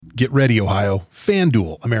Get ready, Ohio.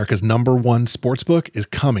 FanDuel, America's #1 sportsbook, is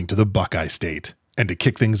coming to the Buckeye State. And to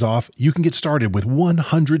kick things off, you can get started with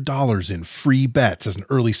 $100 in free bets as an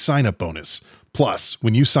early sign-up bonus. Plus,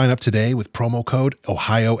 when you sign up today with promo code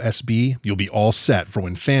OhioSB, you'll be all set for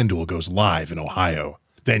when FanDuel goes live in Ohio.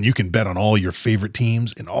 Then you can bet on all your favorite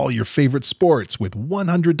teams and all your favorite sports with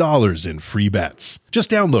 $100 in free bets.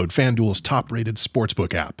 Just download FanDuel's top-rated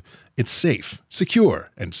sportsbook app. It's safe,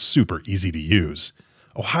 secure, and super easy to use.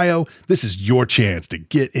 Ohio, this is your chance to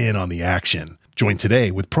get in on the action. Join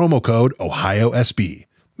today with promo code OhioSB.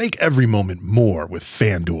 Make every moment more with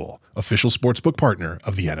FanDuel, official sportsbook partner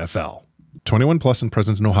of the NFL. 21 plus and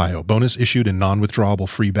present in Ohio. Bonus issued in non-withdrawable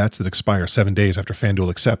free bets that expire 7 days after FanDuel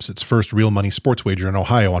accepts its first real money sports wager in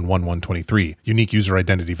Ohio on 1/1/23. Unique user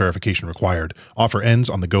identity verification required. Offer ends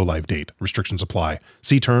on the go-live date. Restrictions apply.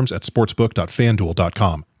 See terms at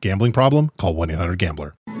sportsbook.fanduel.com. Gambling problem? Call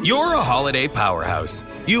 1-800-GAMBLER. You're a holiday powerhouse.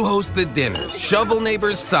 You host the dinners, shovel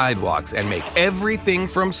neighbors' sidewalks, and make everything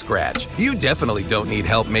from scratch. You definitely don't need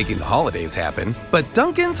help making the holidays happen. But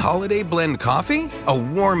Dunkin's Holiday Blend Coffee? A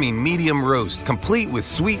warming medium roast complete with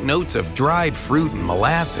sweet notes of dried fruit and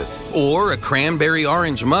molasses. Or a cranberry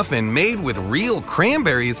orange muffin made with real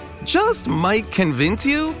cranberries just might convince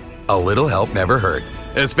you a little help never hurt.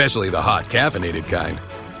 Especially the hot caffeinated kind.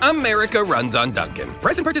 America runs on Dunkin'.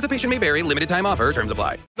 Price and participation may vary. Limited time offer. Terms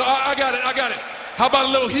apply. No, I got it. How about a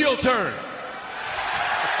little heel turn?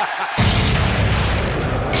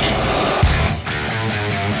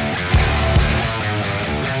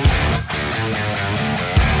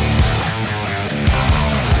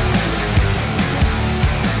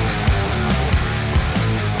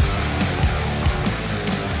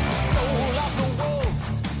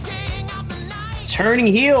 Turning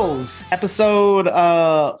Heels, episode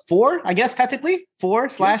 4, I guess technically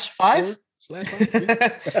 4/5.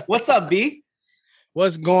 What's up, B?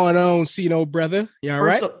 What's going on, Cino brother? You all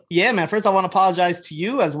right? Yeah, man. First, I want to apologize to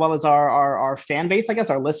you as well as our fan base, I guess,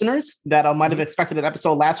 our listeners that might have expected an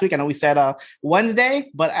episode last week. I know we said Wednesday,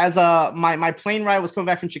 but as my plane ride was coming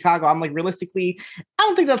back from Chicago, I'm like, realistically, I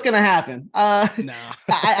don't think that's going to happen. No.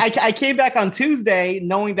 I came back on Tuesday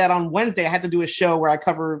knowing that on Wednesday I had to do a show where I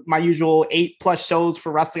cover my usual 8+ shows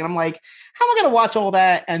for wrestling. I'm like, how am I going to watch all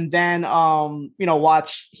that and then,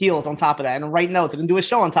 watch Heels on top of that and write notes and do a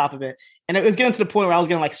show on top of it? And it was getting to the point where I was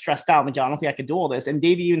getting like stressed out. I'm like, John, I don't think I could do all this. And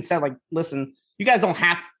Davey even said, like, listen, you guys don't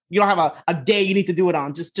have a day you need to do it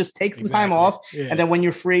on. Just take some time off. Yeah. And then when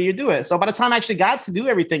you're free, you do it. So by the time I actually got to do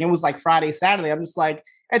everything, it was like Friday, Saturday. I'm just like,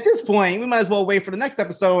 at this point, we might as well wait for the next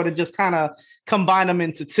episode and just kind of combine them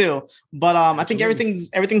into 2. But I think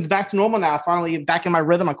everything's back to normal now. Finally back in my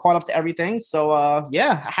rhythm. I caught up to everything. So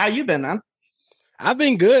yeah, how you been, man? I've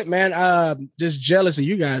been good, man. Just jealous of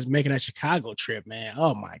you guys making that Chicago trip, man.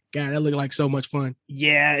 Oh my God, that looked like so much fun.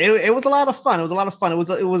 Yeah, it was a lot of fun.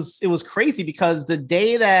 It was crazy because the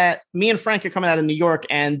day that me and Frank are coming out of New York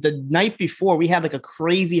and the night before we had like a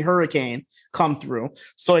crazy hurricane come through.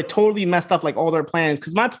 So it totally messed up like all their plans.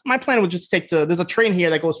 Because my plan would just there's a train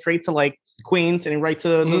here that goes straight to like Queens and right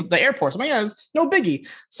to the airport. So I'm like, yeah, it's no biggie.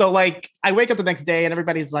 So like I wake up the next day and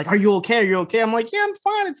everybody's like, are you okay? Are you okay? I'm like, yeah, I'm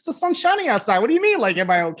fine. It's the sun shining outside. What do you mean? Like, am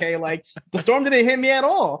I okay? Like the storm didn't hit me at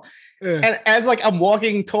all. Yeah. And as like I'm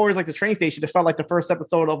walking towards like the train station, it felt like the first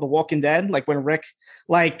episode of The Walking Dead, like when Rick,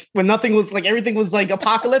 like when nothing was like everything was like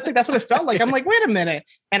apocalyptic. That's what it felt like. I'm like, wait a minute.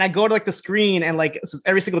 And I go to like the screen and like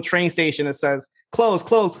every single train station it says close.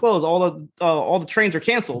 All the trains are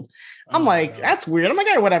canceled. I'm like, that's weird. I'm like,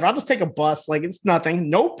 all right, whatever. I'll just take a bus. Like it's nothing.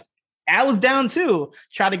 Nope. I was down too.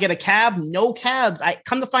 Try to get a cab. No cabs. I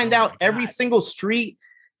come to find out every single street.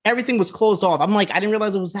 Everything was closed off. I'm like, I didn't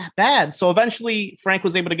realize it was that bad. So eventually Frank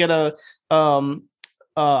was able to get a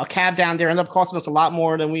cab down there. Ended up costing us a lot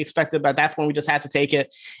more than we expected. But at that point, we just had to take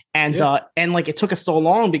it. And like it took us so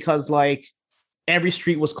long because like every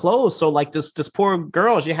street was closed. So like this poor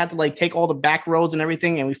girl, she had to like take all the back roads and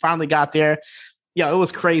everything. And we finally got there. Yeah, it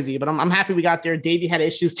was crazy, but I'm happy we got there. Davey had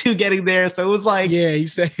issues too getting there. So it was like, yeah,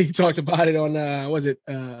 he talked about it on,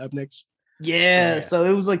 Up Next? Yeah, so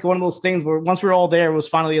it was like one of those things where once we were all there, it was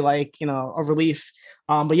finally like, a relief.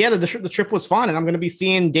 But yeah, the trip was fun, and I'm going to be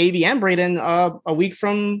seeing Davey and Braden a week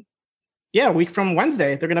from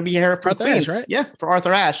Wednesday. They're going to be here for Arthur Queens, Ashe, right? Yeah, for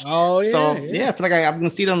Arthur Ashe. Oh yeah. So yeah, I feel like I'm going to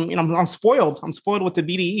see them. I'm spoiled. I'm spoiled with the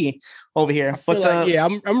BDE over here. But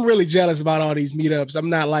I'm really jealous about all these meetups. I'm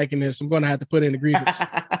not liking this. I'm going to have to put in a grievance.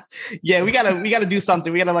 Yeah, we gotta do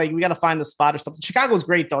something. We gotta find a spot or something. Chicago's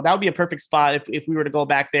great though. That would be a perfect spot if we were to go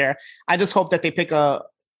back there. I just hope that they pick a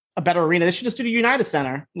a better arena. They should just do the United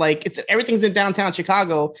Center. Like everything's in downtown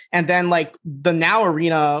Chicago, and then like the Now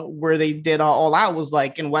Arena where they did All Out was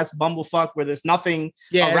like in West Bumblefuck where there's nothing.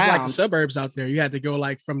 Yeah, around. it's like the suburbs out there. You had to go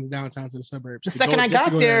like from the downtown to the suburbs. The second I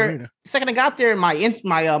got there,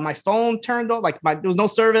 my phone turned off. Like there was no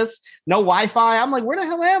service, no Wi-Fi. I'm like, where the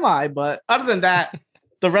hell am I? But other than that,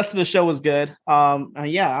 the rest of the show was good. I'm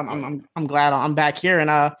glad I'm back here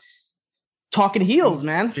and talking heels,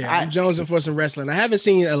 man. Yeah, I'm jonesing for some wrestling. I haven't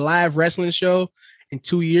seen a live wrestling show in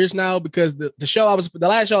 2 years now because the last show I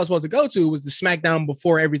was supposed to go to was the SmackDown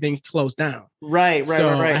before everything closed down. Right.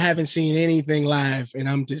 I haven't seen anything live, and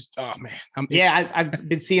I'm just, oh man, I've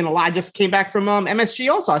been seeing a lot. I just came back from MSG.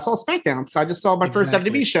 Also, I saw SmackDown, so I just saw my first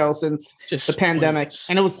WWE show since the pandemic,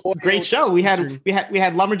 and it was a great show. We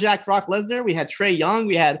had Lumberjack Brock Lesnar, we had Trey Young,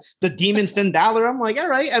 we had the Demon Finn Balor. I'm like, all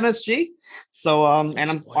right, MSG. So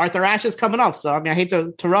and Arthur Ashe is coming up. So I mean, I hate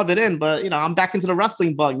to rub it in, but I'm back into the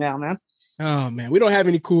wrestling bug now, man. Oh man, we don't have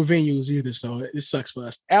any cool venues either, so it sucks for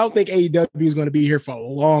us. I don't think AEW is going to be here for a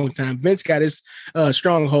long time. Vince got his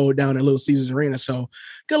stronghold down at Little Caesars Arena, so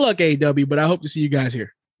good luck AEW. But I hope to see you guys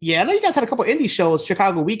here. Yeah, I know you guys had a couple indie shows,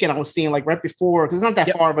 Chicago Weekend. I was seeing like right before because it's not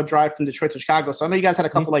that far of a drive from Detroit to Chicago. So I know you guys had a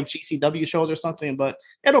couple like GCW shows or something, but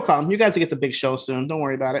it'll come. You guys will get the big show soon. Don't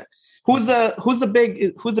worry about it. Who's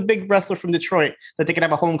the big wrestler from Detroit that they could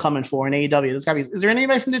have a homecoming for in AEW? Is there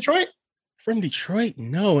anybody from Detroit? From Detroit?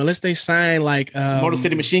 No, unless they sign like Motor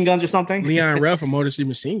City Machine Guns or something. Leon Ruff or Motor City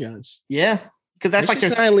Machine Guns. Yeah, because that's they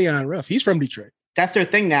sign Leon Ruff. He's from Detroit. That's their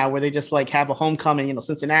thing now, where they just like have a homecoming,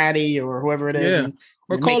 Cincinnati or whoever it is. Yeah,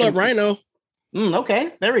 or call up Rhino.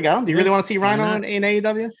 Okay, there we go. Do you really want to see Rhino in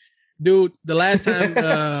AEW? Dude, the last time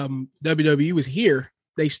WWE was here,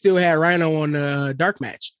 they still had Rhino on the dark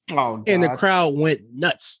match. Oh, God. And the crowd went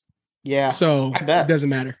nuts. Yeah, so I bet. It doesn't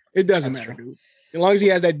matter. It doesn't matter, dude. As long as he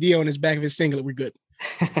has that D on his back of his singlet, we're good.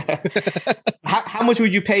 How much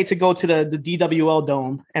would you pay to go to the DWL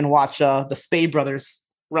Dome and watch the Spade brothers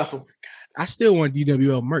wrestle? I still want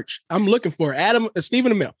DWL merch. I'm looking for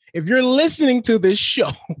Stephen Amell. If you're listening to this show,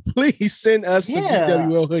 please send us some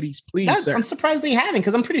DWL hoodies, please, sir. I'm surprised they haven't,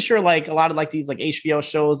 because I'm pretty sure like a lot of like these like HBO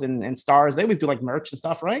shows and stars, they always do like merch and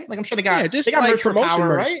stuff, right? Like I'm sure they got just they got like merch for promotion Power,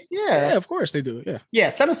 merch. right? Yeah, of course they do. Yeah.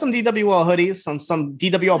 Send us some DWL hoodies, some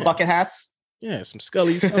DWL bucket hats. Yeah, some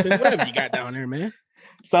Scullies, something, whatever you got down there, man.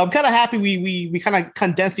 So I'm kind of happy we kind of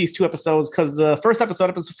condensed these two episodes, because the first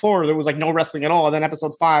episode 4, there was like no wrestling at all. And then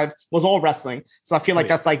episode 5 was all wrestling. So I feel like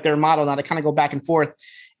that's like their model now. They kind of go back and forth.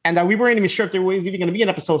 And we weren't even sure if there was even going to be an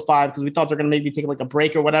episode 5, because we thought they're going to maybe take like a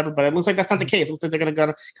break or whatever. But it looks like that's not the case. It looks like they're going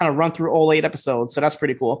to kind of run through all 8 episodes. So that's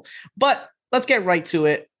pretty cool. But let's get right to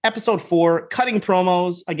it. Episode 4, cutting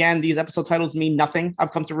promos. Again, these episode titles mean nothing,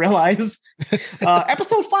 I've come to realize.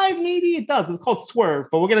 Episode 5, maybe it does. It's called Swerve,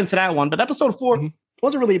 but we'll get into that one. But episode 4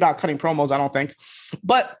 wasn't really about cutting promos, I don't think.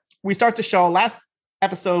 But we start the show. Last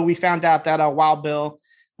episode, we found out that Wild Bill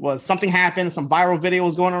something happened. Some viral video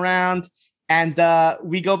was going around. And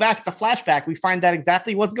we go back to flashback. We find out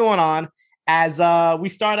exactly what's going on as we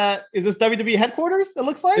start at, is this WWE headquarters? It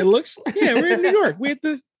looks like. Yeah, we're in New York. We're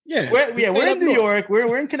in New York.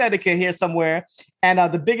 We're in Connecticut here somewhere,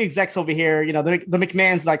 and the big execs over here, the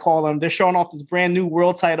McMahons, as I call them, they're showing off this brand new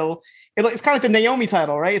world title. It's kind of like the Naomi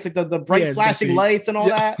title, right? It's like the bright flashing lights and all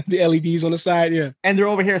that, the LEDs on the side, yeah. And they're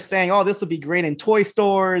over here saying, "Oh, this will be great in toy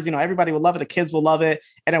stores. Everybody will love it. The kids will love it."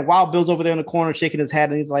 And then Wild Bill's over there in the corner shaking his head,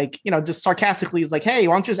 and he's like, just sarcastically, he's like, "Hey,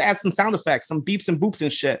 why don't you just add some sound effects, some beeps and boops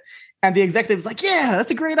and shit?" And the executive's like, "Yeah,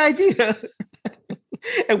 that's a great idea."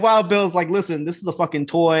 And Wild Bill's like, "Listen, this is a fucking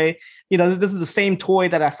toy. This is the same toy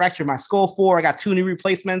that I fractured my skull for. I got 2 knee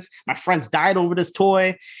replacements. My friends died over this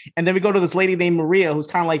toy." And then we go to this lady named Maria, who's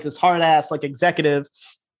kind of like this hard ass, like executive,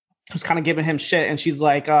 who's kind of giving him shit. And she's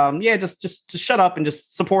like, "Yeah, just shut up and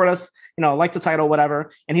just support us. Like the title,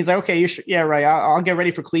 whatever." And he's like, "Okay, yeah, right. I'll get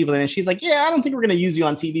ready for Cleveland." And she's like, "Yeah, I don't think we're going to use you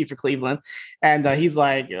on TV for Cleveland." And he's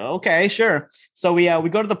like, "Okay, sure." So we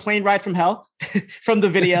go to the plane ride from hell from the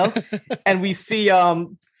video, and we see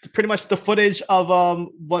pretty much the footage of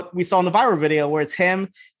what we saw in the viral video, where it's him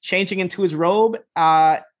changing into his robe,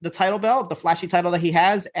 the title belt, the flashy title that he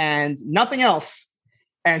has, and nothing else.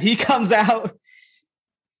 And he comes out.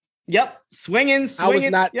 Yep, swinging. I was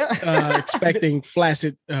not expecting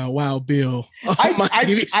flaccid Wild Bill. I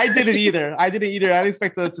didn't either. I didn't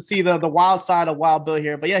expect to see the wild side of Wild Bill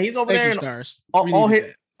here. But yeah, he's over there. Stars.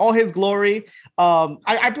 All his glory.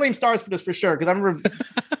 I blame Stars for this for sure, because I remember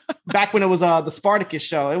back when it was the Spartacus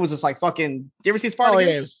show, it was just like fucking. Do you ever see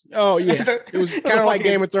Spartacus? Oh yeah. It was kind of like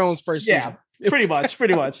Game of Thrones first season. Pretty much.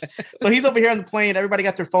 So he's over here on the plane. Everybody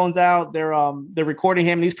got their phones out. They're recording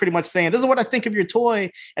him, and he's pretty much saying, "This is what I think of your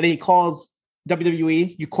toy." And then he calls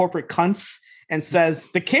WWE, you corporate cunts, and says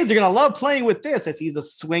the kids are gonna love playing with this as he's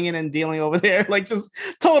just swinging and dealing over there, like just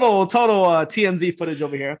total TMZ footage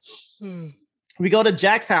over here. We go to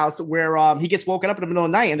Jack's house where he gets woken up in the middle of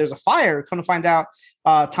the night and there's a fire. Come to find out,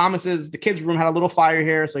 the kids' room had a little fire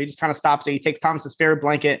here, so he just kind of stops it. He takes Thomas's favorite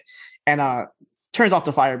blanket and turns off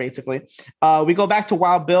the fire. Basically, we go back to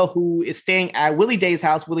Wild Bill, who is staying at Willie Day's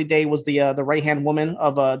house. Willie Day was the right hand woman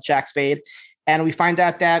of Jack Spade. And we find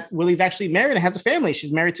out that Willie's actually married and has a family.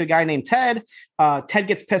 She's married to a guy named Ted. Ted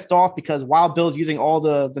gets pissed off because Wild Bill's using all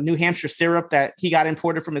the New Hampshire syrup that he got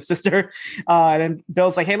imported from his sister. And then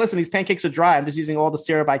Bill's like, hey, listen, these pancakes are dry. I'm just using all the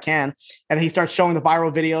syrup I can. And he starts showing the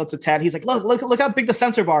viral video to Ted. He's like, look how big the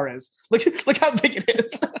sensor bar is. Look how big it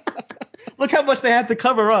is. Look how much they had to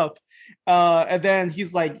cover up. And then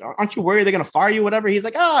he's like, aren't you worried they're going to fire you, whatever? He's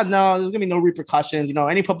like, oh, no, there's going to be no repercussions.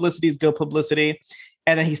 Any publicity is good publicity.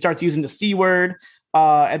 And then he starts using the C word.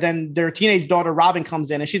 And then their teenage daughter, Robin, comes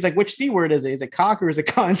in and she's like, which C word is it? Is it cock or is it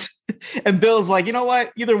cunt? And Bill's like, you know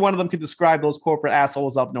what? Either one of them could describe those corporate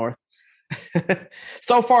assholes up north.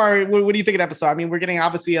 So far, what do you think of the episode? I mean, we're getting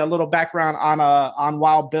obviously a little background on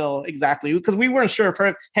Wild Bill, exactly, because we weren't sure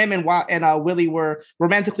if him and Willie were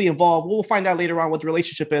romantically involved. We'll find out later on what the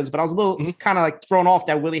relationship is, but I was a little kind of like thrown off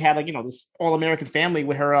that Willie had this all-American family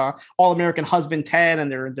with her all-American husband Ted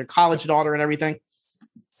and their college daughter and everything.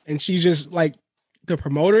 And she's just like the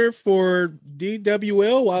promoter for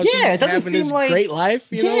DWL while she's having this great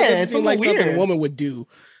life. It doesn't seem like weird. Something a woman would do,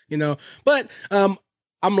 But I'm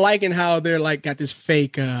liking how they're like got this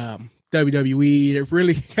fake WWE. They're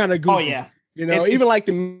really kind of goofy. Oh yeah. Even like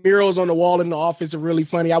the murals on the wall in the office are really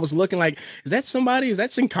funny. I was looking like, is that somebody? Is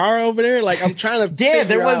that Sin Cara over there? Like I'm trying to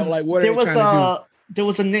figure out like what they're trying to do. There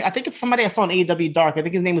was I think it's somebody I saw on AEW Dark. I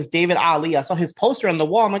think his name was David Ali. I saw his poster on the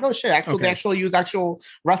wall. I'm like, oh shit, they actually use actual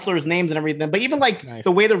wrestlers' names and everything. But even like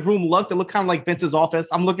the way the room looked, it looked kind of like Vince's office.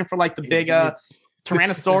 I'm looking for like the big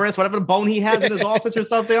Tyrannosaurus, whatever the bone he has in his office or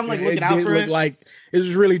something. I'm like looking out for it. Like it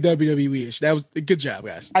was really WWE-ish. That was a good job,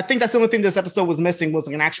 guys. I think that's the only thing this episode was missing was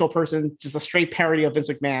like an actual person, just a straight parody of Vince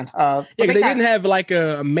McMahon. They didn't have like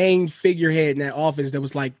a main figurehead in that office that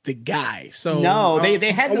was like the guy. So no,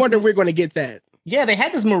 they had. I wonder if we're going to get that. Yeah, they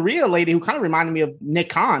had this Maria lady who kind of reminded me of Nick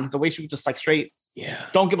Khan, the way she was just like straight,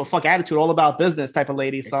 don't give a fuck attitude, all about business type of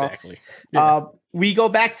lady. So exactly. We go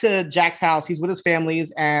back to Jack's house. He's with his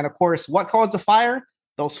families. And of course, what caused the fire?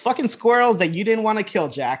 Those fucking squirrels that you didn't want to kill,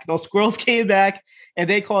 Jack. Those squirrels came back and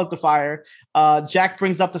they caused the fire. Jack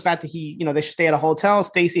brings up the fact that they should stay at a hotel.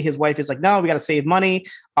 Stacy, his wife, is like, no, we got to save money.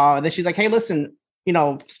 And then she's like, hey, listen,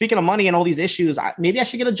 speaking of money and all these issues, maybe I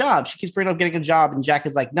should get a job. She keeps bringing up getting a job. And Jack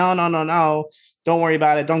is like, no. Don't worry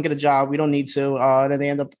about it. Don't get a job. We don't need to. Then they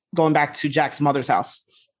end up going back to Jack's mother's house.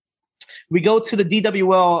 We go to the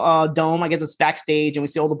DWL dome. I guess it's backstage, and we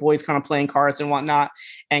see all the boys kind of playing cards and whatnot.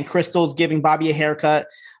 And Crystal's giving Bobby a haircut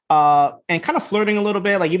and kind of flirting a little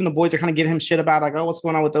bit. Like even the boys are kind of giving him shit about like, oh, what's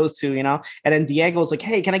going on with those two, And then Diego's like,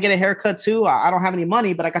 hey, can I get a haircut too? I don't have any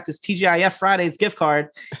money, but I got this TGIF Fridays gift card.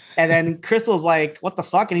 And then Crystal's like, what the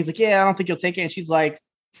fuck? And he's like, yeah, I don't think you'll take it. And she's like,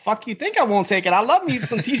 fuck you think I won't take it? I love me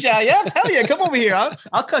some TGIFs. Hell yeah, come over here.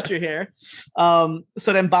 I'll cut your hair.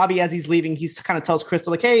 So then Bobby, as he's leaving, he kind of tells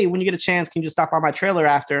Crystal like, hey, when you get a chance, can you just stop by my trailer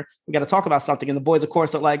after? We got to talk about something. And the boys, of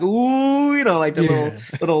course, are like, ooh, like the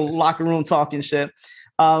little locker room talking shit.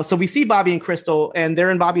 So we see Bobby and Crystal, and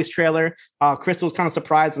they're in Bobby's trailer. Crystal's kind of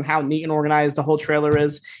surprised on how neat and organized the whole trailer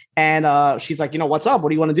is. And she's like, what's up? What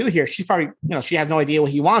do you want to do here? She's probably, she has no idea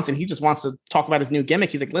what he wants. And he just wants to talk about his new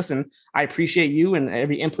gimmick. He's like, listen, I appreciate you and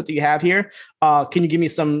every input that you have here. Can you give me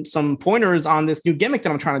some pointers on this new gimmick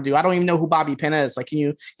that I'm trying to do? I don't even know who Bobby Penn is. Like, can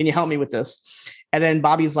you help me with this? And then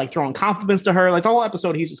Bobby's like throwing compliments to her. Like the whole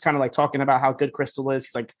episode, he's just kind of like talking about how good Crystal is.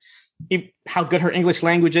 He's like, how good her English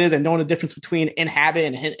language is and knowing the difference between inhabit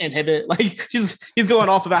and inhibit. Like he's going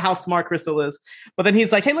off about how smart Crystal is. But then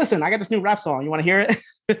he's like, hey, listen, I got this new rap song. You want to hear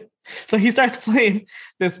it? So he starts playing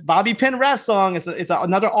this Bobby Penn rap song. It's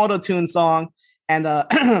another auto-tune song. And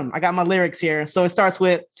I got my lyrics here. So it starts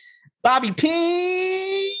with Bobby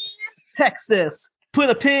Penn, Texas. Put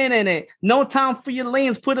a pin in it. No time for your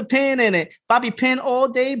lanes. Put a pin in it. Bobby Penn all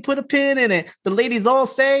day. Put a pin in it. The ladies all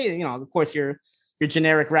say, of course, your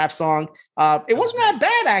generic rap song. It wasn't that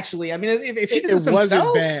bad, actually. I mean, if he did this himself,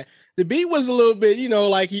 wasn't bad. The beat was a little bit,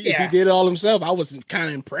 like if he did it all himself, I was kind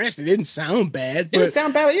of impressed. It didn't sound bad. It didn't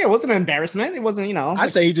sound bad. Yeah, it wasn't an embarrassment. It wasn't, I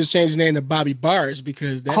say he just changed his name to Bobby Bars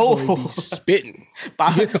because that boy be spitting.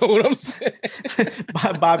 Bobby, you know what I'm saying?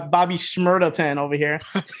 Bobby Schmurda Pen over here.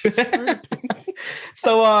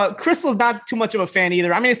 So Crystal's not too much of a fan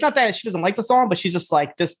either. I mean, it's not that she doesn't like the song, but she's just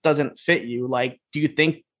like, this doesn't fit you. Like, do you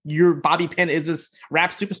think your Bobby Pin is this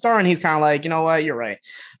rap superstar. And he's kind of like, you know what, you're right.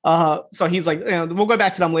 So he's like, we'll go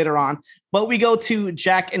back to them later on. But we go to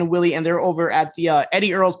Jack and Willie, and they're over at the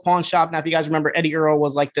Eddie Earl's pawn shop. Now, if you guys remember, Eddie Earl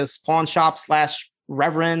was like this pawn shop /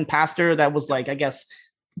 reverend pastor that was like, I guess,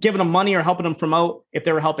 giving them money or helping them promote if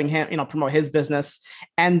they were helping him, promote his business.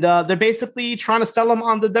 And they're basically trying to sell them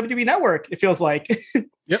on the WWE network. It feels like.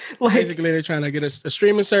 Yep. Basically, they're trying to get a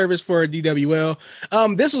streaming service for DWL.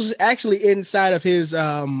 This was actually inside of his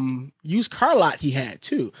used car lot he had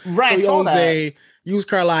too. Right. So he owns a used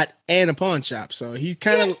car lot and a pawn shop. So he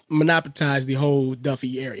kind of monopolized the whole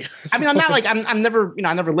Duffy area. I mean, I'm not like, I'm never,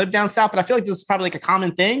 I never lived down south, but I feel like this is probably like a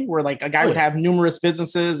common thing where like a guy would have numerous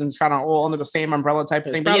businesses and it's kind of all under the same umbrella type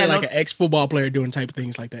of thing. Probably like an ex-football player doing type of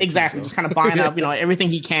things like that. Exactly. Too, so. Just kind of buying up, everything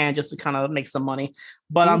he can just to kind of make some money.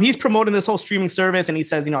 But he's promoting this whole streaming service and he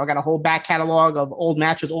says, I got a whole back catalog of old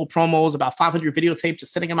matches, old promos, about 500 videotapes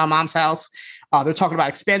just sitting in my mom's house. They're talking about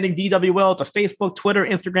expanding DWL to Facebook, Twitter,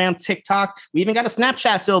 Instagram, TikTok. We even got a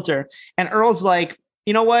Snapchat filter. And Earl's like,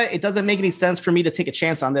 you know what? It doesn't make any sense for me to take a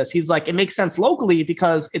chance on this. He's like, it makes sense locally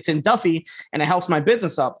because it's in Duffy and it helps my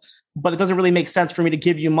business up. But it doesn't really make sense for me to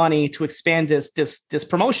give you money to expand this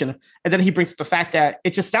promotion. And then he brings up the fact that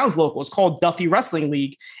it just sounds local. It's called Duffy Wrestling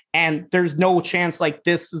League. And there's no chance like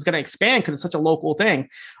this is going to expand because it's such a local thing.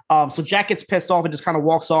 So Jack gets pissed off and just kind of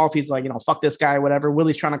walks off. He's like, fuck this guy, whatever.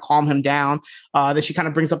 Willie's trying to calm him down. Then she kind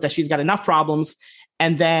of brings up that she's got enough problems.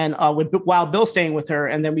 And then with Wild Bill staying with her.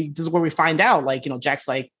 And then this is where we find out, like, Jack's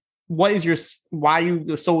like, why are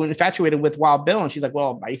you so infatuated with Wild Bill? And she's like,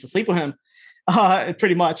 well, I used to sleep with him.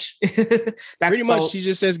 Pretty much. She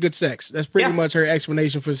just says good sex. That's pretty much her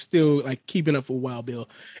explanation for still like keeping up with Wild Bill.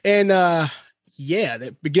 And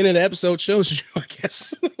the beginning of the episode shows you, I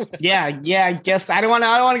guess. I guess I don't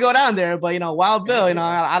want to go down there, but Wild Bill,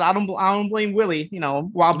 I don't blame Willie.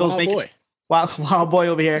 Wild Bill's making wild boy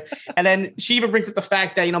over here. And then she even brings up the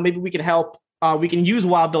fact that maybe we can help. We can use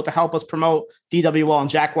Wild Bill to help us promote DWL, and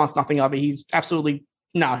Jack wants nothing of it. He's absolutely.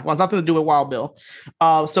 No, it wants nothing to do with Wild Bill.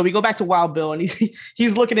 So we go back to Wild Bill, and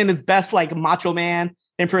he's looking in his best like Macho Man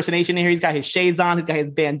impersonation here. He's got his shades on. He's got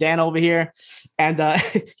his bandana over here, and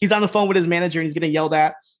he's on the phone with his manager, and he's getting yelled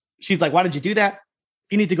at. She's like, "Why did you do that?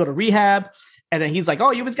 You need to go to rehab." And then he's like,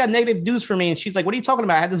 "Oh, you always got negative news for me." And she's like, "What are you talking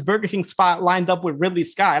about? I had this Burger King spot lined up with Ridley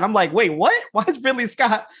Scott." And I'm like, "Wait, what? Why is Ridley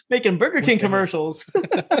Scott making Burger King commercials?"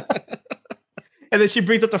 And then she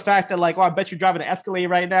brings up the fact that, like, I bet you're driving an Escalade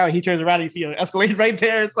right now. And he turns around and you see an Escalade right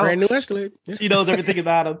there. So brand new Escalade. Yeah. She knows everything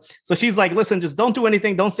about him. So she's like, listen, just don't do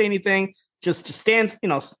anything. Don't say anything. Just stand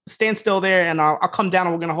still there. And I'll come down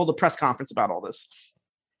and we're going to hold a press conference about all this.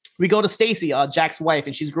 We go to Stacy, Jack's wife,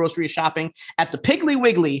 and she's grocery shopping at the Piggly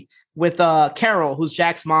Wiggly with Carol, who's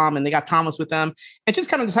Jack's mom, and they got Thomas with them, and just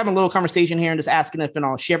kind of just having a little conversation here and just asking if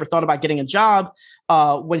she ever thought about getting a job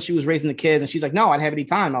when she was raising the kids. And she's like, no, I didn't have any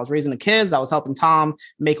time. I was raising the kids. I was helping Tom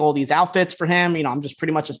make all these outfits for him. I'm just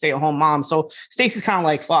pretty much a stay-at-home mom. So Stacy's kind of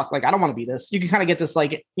like, fuck, like I don't want to be this. You can kind of get this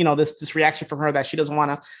like, this reaction from her that she doesn't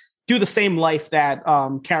want to do the same life that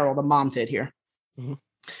Carol, the mom, did here. Mm-hmm.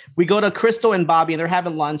 We go to Crystal and Bobby, and they're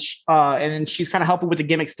having lunch, and she's kind of helping with the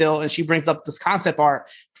gimmick still, and she brings up this concept art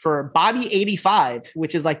for Bobby 85,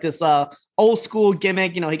 which is like this old school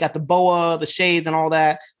gimmick. He got the boa, the shades, and all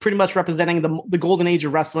that, pretty much representing the golden age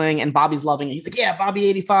of wrestling, and Bobby's loving it. He's like, yeah, Bobby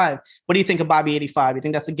 85. What do you think of Bobby 85? You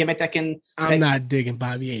think that's a gimmick that can... I'm not digging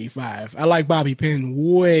Bobby 85. I like Bobby Pin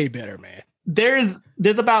way better, man. There's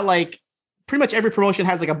about like pretty much every promotion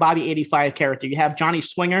has like a Bobby 85 character. You have Johnny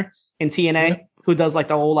Swinger in TNA, who does like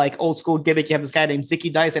the whole like old school gimmick. You have this guy named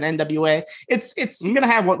Zicky Dice at NWA. It's you're gonna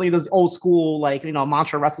have those old school like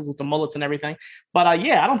mantra wrestlers with the mullets and everything. But I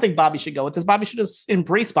don't think Bobby should go with this. Bobby should just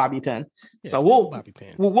embrace Bobby Pin. Yeah, so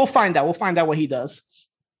we'll find out. We'll find out what he does.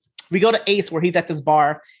 We go to Ace, where he's at this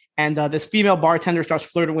bar, and this female bartender starts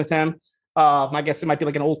flirting with him. I guess it might be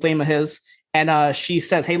like an old flame of his. And she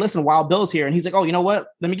says, hey, listen, Wild Bill's here. And he's like, oh, you know what?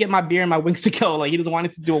 Let me get my beer and my wings to go. Like, he doesn't want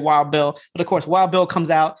it to do a Wild Bill. But of course, Wild Bill comes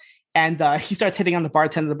out. And he starts hitting on the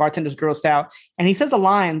bartender. The bartender's grossed out. And he says a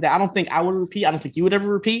line that I don't think I would repeat. I don't think you would ever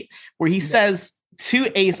repeat, where he says to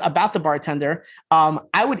Ace about the bartender,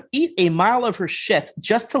 I would eat a mile of her shit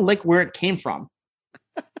just to lick where it came from.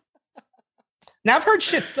 Now, I've heard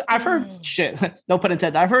shit. No pun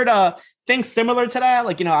intended. I've heard things similar to that.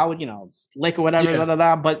 Like, I would, lick or whatever. Blah, blah,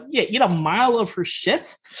 blah. But yeah, eat a mile of her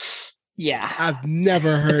shit. Yeah. I've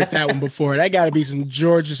never heard that one before. That got to be some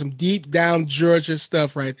Georgia, some deep down Georgia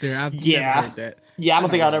stuff right there. I've never heard that. Yeah, I don't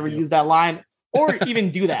think I'd ever use that line. or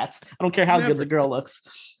even do that. I don't care how good the girl looks.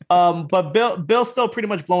 But Bill's still pretty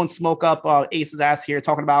much blowing smoke up Ace's ass here,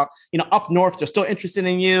 talking about, up north, they're still interested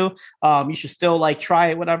in you. You should still like try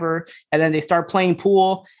it, whatever. And then they start playing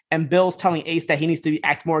pool, and Bill's telling Ace that he needs to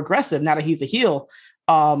act more aggressive now that he's a heel.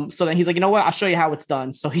 So then he's like, you know what? I'll show you how it's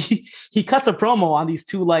done. So he cuts a promo on these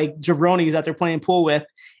two like jabronis that they're playing pool with.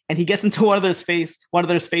 And he gets into one of their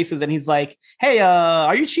faces, and he's like, "Hey,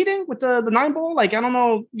 are you cheating with the 9-ball? Like, I don't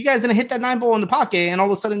know, you guys didn't hit that 9-ball in the pocket, and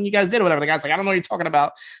all of a sudden you guys did or whatever." The guy's like, "I don't know what you're talking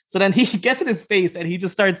about." So then he gets in his face, and he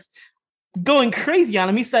just starts going crazy on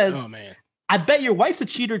him. He says, "Oh man, I bet your wife's a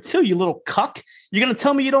cheater too, you little cuck. You're gonna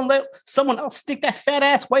tell me you don't let someone else stick that fat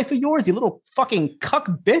ass wife of yours, you little fucking cuck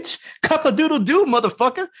bitch, cuck-a-doodle-doo,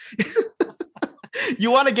 motherfucker."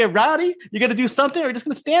 You want to get rowdy? You're going to do something, or you're just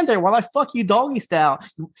going to stand there while I fuck you doggy style?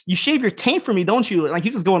 You shave your taint for me, don't you? Like,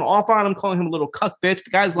 he's just going off on him, calling him a little cuck bitch. The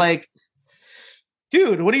guy's like,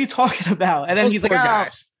 dude, what are you talking about? And then he's like,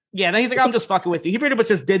 yeah, then he's like, I'm just fucking with you. He pretty much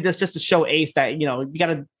just did this just to show Ace that, you got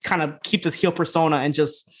to kind of keep this heel persona and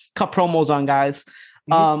just cut promos on guys.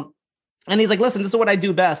 Mm-hmm. And he's like, listen, this is what I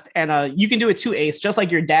do best. And you can do it too, Ace, just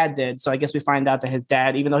like your dad did. So I guess we find out that his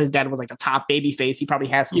dad, even though his dad was like the top baby face, he probably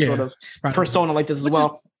has some sort of persona like this as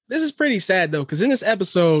well. This is pretty sad, though, because in this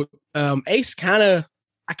episode, Ace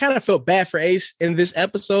I kind of felt bad for Ace in this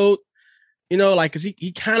episode, like, because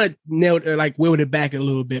he kind of nailed or like willed it back a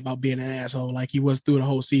little bit about being an asshole like he was through the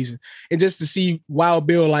whole season. And just to see Wild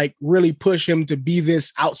Bill like really push him to be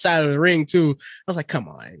this outside of the ring, too. I was like, come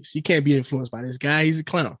on, Ace, you can't be influenced by this guy. He's a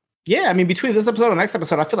clown. Yeah, I mean, between this episode and the next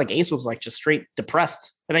episode, I feel like Ace was like just straight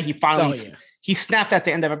depressed. And then he finally he snapped at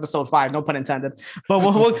the end of episode 5, no pun intended.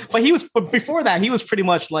 But he was before that, he was pretty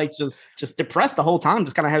much like just depressed the whole time,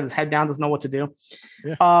 just kind of had his head down, doesn't know what to do.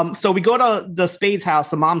 Yeah. So we go to the Spade's house,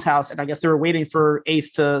 the mom's house, and I guess they were waiting for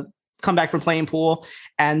Ace to come back from playing pool.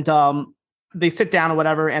 And they sit down or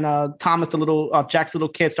whatever, and Thomas, the little Jack's little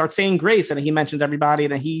kid, starts saying grace, and he mentions everybody,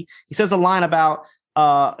 and then he says a line about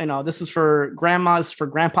this is for Grandpa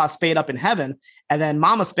Spade up in heaven. And then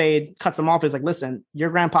Mama Spade cuts him off. He's like, listen, your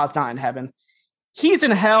grandpa's not in heaven. He's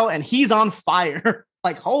in hell and he's on fire.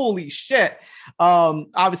 Like, holy shit.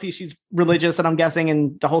 Obviously she's religious, and I'm guessing,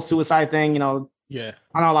 and the whole suicide thing, yeah,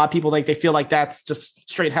 I know a lot of people like they feel like that's just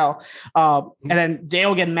straight hell. And then they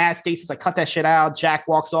all get mad. Stacy's like, cut that shit out. Jack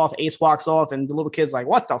walks off, Ace walks off, and the little kid's like,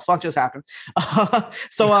 what the fuck just happened?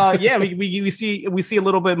 Yeah, we see a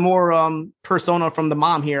little bit more persona from the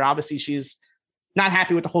mom here. Obviously, she's not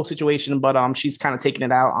happy with the whole situation, but she's kind of taking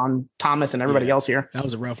it out on Thomas and everybody else here. That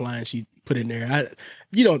was a rough line she put in there.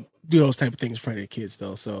 You don't do those type of things in front of your kids,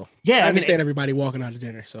 though. So yeah, I understand everybody walking out to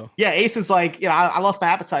dinner. So yeah, Ace is like, I lost my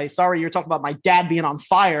appetite. Sorry, you're talking about my dad being on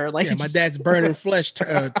fire. Like, my dad's burning flesh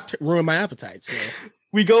ruined my appetite. So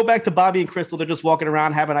we go back to Bobby and Crystal. They're just walking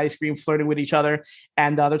around, having ice cream, flirting with each other,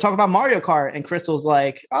 and they're talking about Mario Kart. And Crystal's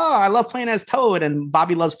like, "Oh, I love playing as Toad," and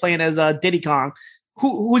Bobby loves playing as Diddy Kong.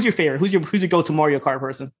 Who's your favorite? Who's your go-to Mario Kart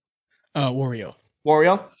person? Wario.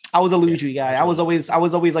 I was a Luigi guy. I was always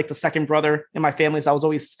like the second brother in my family. So I was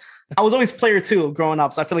always player 2 growing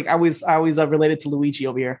up. So I feel like I always related to Luigi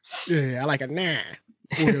over here. Yeah, I like a nah.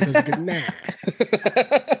 Wario does a good nah.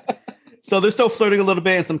 So they're still flirting a little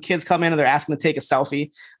bit, and some kids come in and they're asking to take a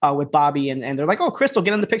selfie with Bobby, and they're like, "Oh, Crystal,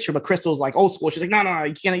 get in the picture." But Crystal's like old school. She's like, "No,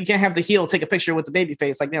 you can't have the heel take a picture with the baby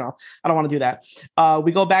face." Like, I don't want to do that.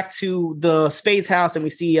 We go back to the Spade's house, and we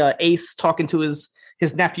see Ace talking to his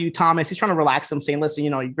nephew Thomas. He's trying to relax him, saying, "Listen,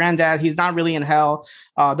 your granddad, he's not really in hell.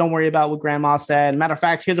 Don't worry about what Grandma said. Matter of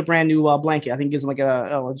fact, here's a brand new blanket. I think he gives him like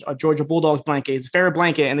a Georgia Bulldogs blanket. It's a favorite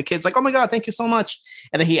blanket." And the kid's like, "Oh my God, thank you so much."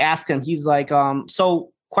 And then he asked him, he's like,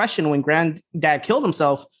 "So question, when Granddad killed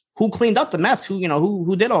himself, who cleaned up the mess?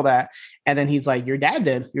 Who did all that?" And then he's like, "Your dad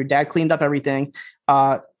did. Your dad cleaned up everything."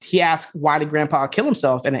 He asked, "Why did Grandpa kill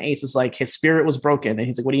himself?" And then Ace is like, "His spirit was broken." And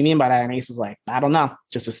he's like, "What do you mean by that?" And Ace is like, "I don't know.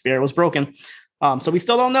 Just his spirit was broken." So we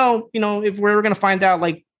still don't know, if we're going to find out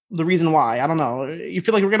like the reason why. I don't know. You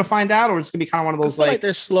feel like we're going to find out, or it's going to be kind of one of those like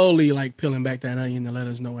they're slowly like peeling back that onion to let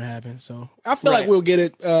us know what happened. So I feel like we'll get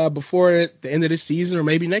it before the end of this season, or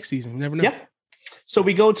maybe next season. You never know. Yeah. So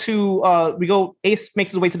Ace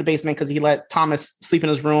makes his way to the basement because he let Thomas sleep in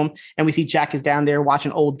his room. And we see Jack is down there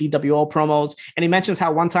watching old DWL promos. And he mentions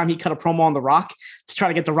how one time he cut a promo on The Rock to try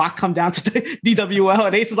to get The Rock come down to the DWL.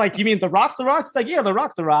 And Ace is like, "You mean The Rock? The Rock?" It's like, "Yeah, The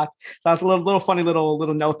Rock, The Rock." So that's a little funny little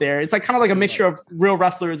note there. It's like kind of like a mixture of real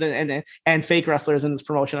wrestlers and fake wrestlers in this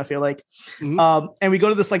promotion, I feel like. Mm-hmm. And we go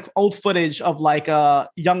to this like old footage of like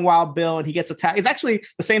young Wild Bill, and he gets attacked. It's actually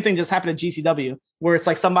the same thing just happened at GCW, where it's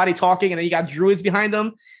like somebody talking and then you got druids behind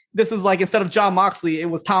them. this is like, instead of John Moxley, it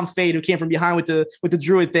was Tom Spade who came from behind with the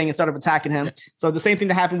druid thing and started attacking him. So the same thing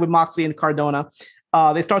that happened with Moxley and Cardona.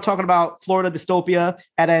 They start talking about Florida dystopia,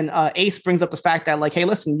 and then Ace brings up the fact that, like, hey,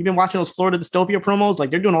 listen, you've been watching those Florida dystopia promos,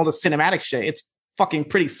 like they're doing all this cinematic shit. It's fucking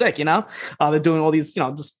pretty sick, you know? They're doing all these,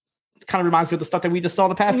 just kind of reminds me of the stuff that we just saw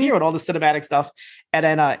the past year with all the cinematic stuff. And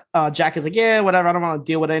then Jack is like, yeah, whatever, I don't want to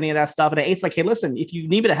deal with any of that stuff. And then Ace's like, hey, listen, if you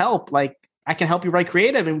need me to help, like, I can help you write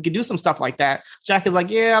creative and we can do some stuff like that. Jack is like,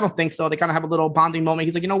 yeah, I don't think so. They kind of have a little bonding moment.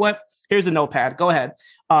 He's like, you know what? Here's a notepad. Go ahead.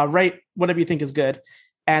 Write whatever you think is good.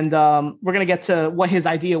 And we're going to get to what his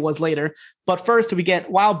idea was later. But first, we get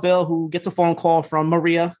Wild Bill, who gets a phone call from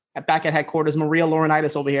Maria back at headquarters, Maria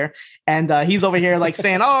Laurinaitis over here. And he's over here like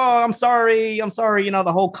saying, oh, I'm sorry.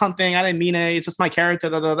 The whole cunt thing. I didn't mean it. It's just my character.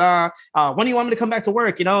 When do you want me to come back to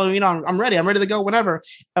work? I'm ready. I'm ready to go whenever.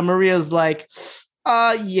 And Maria's like,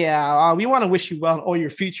 we want to wish you well in all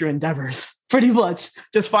your future endeavors. Pretty much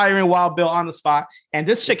just firing Wild Bill on the spot. And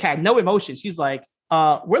this chick had no emotion. She's like,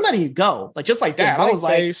 we're letting you go. Like, just like that. Yeah, I was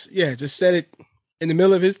like, just said it in the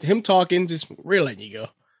middle of him talking, just we're letting you go.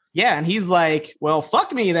 Yeah, and he's like, well,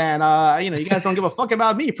 fuck me then. You guys don't give a fuck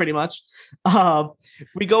about me, pretty much.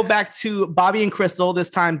 We go back to Bobby and Crystal. This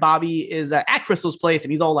time Bobby is at Crystal's place,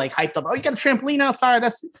 and he's all like hyped up. Oh, you got a trampoline outside?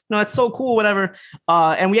 That's so cool, whatever.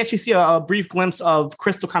 And we actually see a brief glimpse of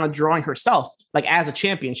Crystal kind of drawing herself, like, as a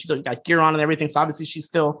champion. She's got gear on and everything, so obviously she's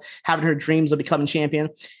still having her dreams of becoming champion.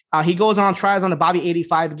 He goes on, tries on the Bobby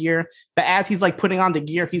 85 gear, but as he's like putting on the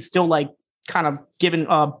gear, he's still like kind of giving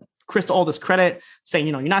Crystal all this credit, saying,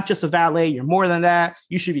 you're not just a valet, you're more than that.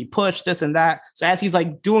 You should be pushed, this and that. So as he's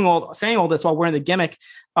like saying all this while wearing the gimmick,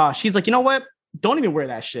 she's like, you know what? Don't even wear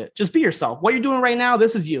that shit. Just be yourself. What you're doing right now,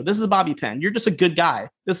 this is you. This is Bobby Penn. You're just a good guy.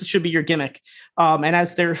 This should be your gimmick. And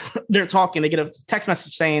as they're talking, they get a text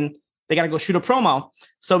message saying they got to go shoot a promo.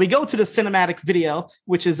 So we go to the cinematic video,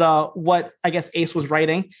 which is what I guess Ace was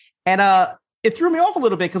writing. And it threw me off a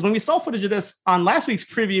little bit because when we saw footage of this on last week's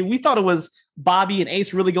preview, we thought it was Bobby and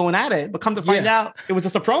Ace really going at it, but come to find out, it was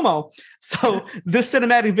just a promo. So this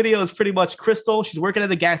cinematic video is pretty much Crystal. She's working at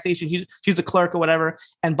the gas station. She's a clerk or whatever.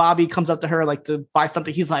 And Bobby comes up to her like to buy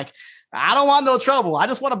something. He's like, I don't want no trouble. I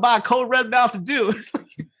just want to buy a Code Red Mountain Dew.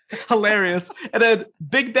 Hilarious. And then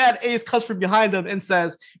Big Bad Ace comes from behind him and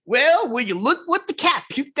says, well, will you look what the cat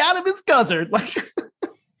puked out of his guzzard? Like,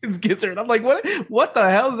 his gizzard. I'm like, what the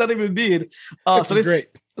hell does that even mean? Great.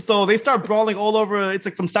 So they start brawling all over. It's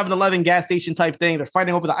like some 7-Eleven gas station type thing. They're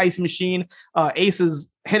fighting over the ice machine. Ace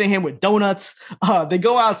is hitting him with donuts. They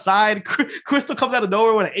go outside. Crystal comes out of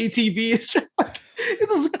nowhere with an ATV. It's just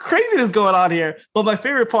craziness going on here. But my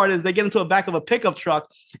favorite part is they get into the back of a pickup truck.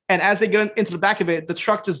 And as they go into the back of it, the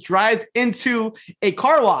truck just drives into a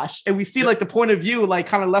car wash. And we see like the point of view, like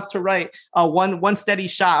kind of left to right, one steady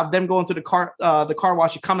shot of them going through the car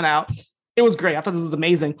wash and coming out. It was great. I thought this was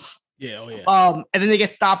amazing. Yeah, oh yeah. And then they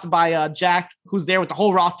get stopped by Jack, who's there with the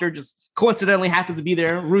whole roster, just coincidentally happens to be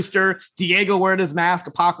there. Rooster, Diego wearing his mask,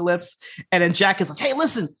 Apocalypse. And then Jack is like, hey,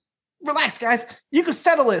 listen, relax, guys. You can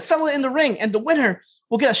settle it in the ring, and the winner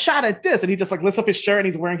will get a shot at this. And he just like lifts up his shirt and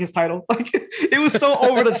he's wearing his title. Like, it was so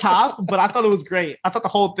over the top, but I thought it was great. I thought the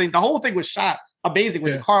whole thing was shot amazing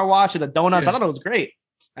with the car wash and the donuts. I thought it was great.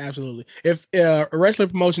 Absolutely. If a wrestling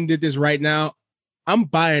promotion did this right now, I'm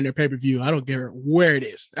buying their pay-per-view. I don't care where it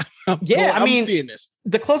is. I'm seeing this.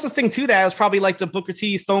 The closest thing to that was probably like the Booker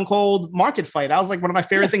T Stone Cold market fight. That was like one of my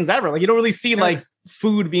favorite things ever. Like, you don't really see like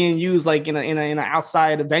food being used like in an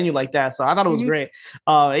outside venue like that. So I thought it was great.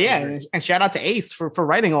 And shout out to Ace for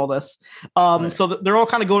writing all this. So they're all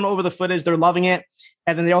kind of going over the footage. They're loving it.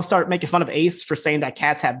 And then they all start making fun of Ace for saying that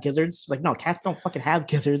cats have gizzards. Like, no, cats don't fucking have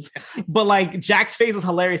gizzards. But like Jack's face is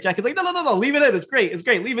hilarious. Jack is like, no, leave it in. It's great.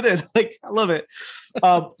 Leave it in. Like, I love it.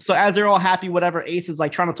 So as they're all happy, whatever, Ace is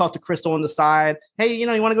like trying to talk to Crystal on the side. Hey, you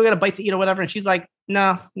want to go get a bite to eat or whatever? And she's like,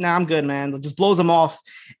 no, I'm good, man. It just blows him off.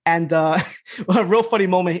 And a real funny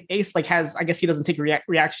moment, Ace like has, I guess he doesn't take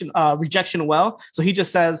rejection well. So he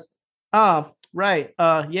just says, oh, right.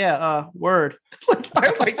 Word. Like, I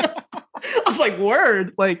was like,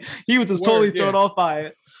 word. Like, he was just totally thrown off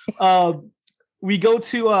by it. We go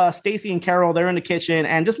to Stacy and Carol. They're in the kitchen,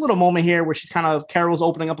 and just a little moment here where Carol's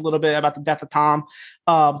opening up a little bit about the death of Tom,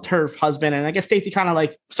 her husband. And I guess Stacy kind of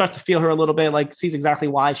like starts to feel her a little bit, like sees exactly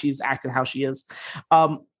why she's acting how she is.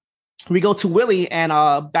 We go to Willie and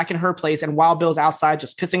back in her place, and Wild Bill's outside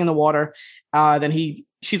just pissing in the water. Then he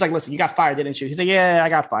she's like, listen, you got fired, didn't you? He's like, yeah, I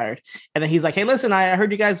got fired. And then he's like, hey, listen, I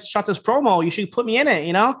heard you guys shot this promo. You should put me in it,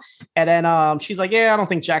 you know? And then she's like, yeah, I don't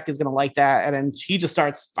think Jack is going to like that. And then he just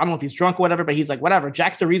starts, I don't know if he's drunk or whatever, but he's like, whatever.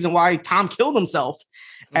 Jack's the reason why Tom killed himself.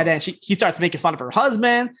 And then he starts making fun of her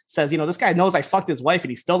husband, says, you know, this guy knows I fucked his wife and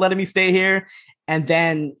he's still letting me stay here. And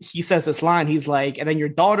then he says this line, he's like, and then your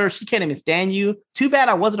daughter, she can't even stand you. Too bad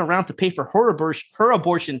I wasn't around to pay for her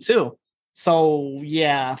abortion too. So,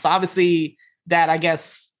 yeah. So obviously that, I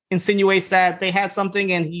guess, insinuates that they had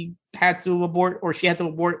something and he had to abort, or she had to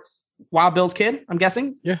abort Wild Bill's kid, I'm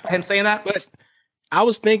guessing. Yeah. By him saying that. But I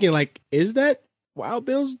was thinking, like, is that Wild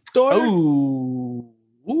Bill's daughter? Ooh.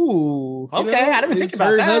 Okay. You know, I didn't think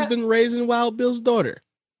about that. Her husband raising Wild Bill's daughter.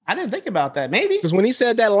 I didn't think about that. Maybe. Because when he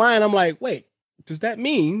said that line, I'm like, wait, does that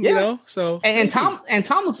mean, you know? So and Tom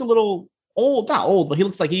looks a little old, not old, but he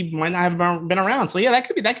looks like he might not have been around. So yeah, that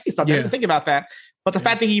could be something. I didn't think about that. But the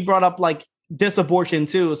fact that he brought up like this abortion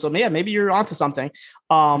too. So yeah, maybe you're onto something.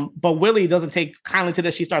 But Willie doesn't take kindly to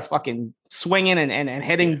this. She starts fucking swinging and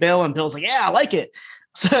hitting Bill, and Bill's like, yeah, I like it.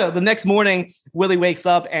 So the next morning, Willie wakes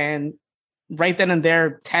up, and right then and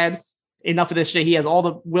there, Ted, enough of this shit. He has all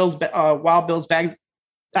the Wild Bill's bags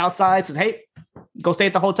outside, says, hey, go stay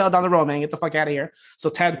at the hotel down the road, man. Get the fuck out of here. So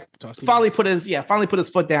Ted finally put his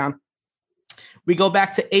foot down. We go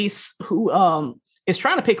back to Ace, who is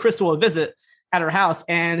trying to pay Crystal a visit at her house,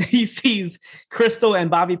 and he sees Crystal and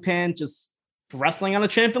Bobby Pin just wrestling on a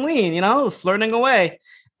trampoline, you know, flirting away.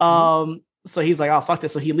 So he's like, oh, fuck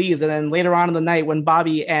this. So he leaves. And then later on in the night, when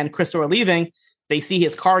Bobby and Crystal are leaving, they see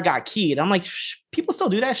his car got keyed. I'm like, people still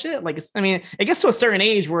do that shit? Like, it gets to a certain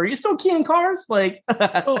age where you're still keying cars. Like,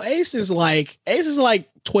 oh, Ace is like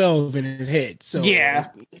 12 in his head. So yeah,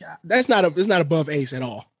 it's not above Ace at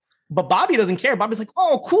all. But Bobby doesn't care. Bobby's like,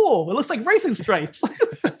 oh, cool. It looks like racing stripes.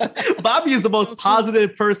 Bobby is the most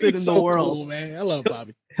positive person in the world. Cool, man. I love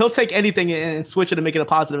Bobby. He'll take anything and switch it and make it a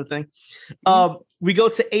positive thing. We go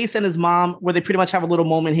to Ace and his mom, where they pretty much have a little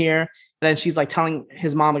moment here. And then she's like telling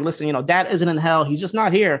his mom, like, listen, you know, Dad isn't in hell. He's just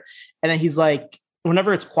not here. And then he's like,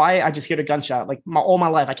 whenever it's quiet, I just hear the gunshot. Like all my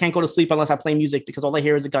life, I can't go to sleep unless I play music because all I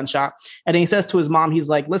hear is a gunshot. And then he says to his mom, he's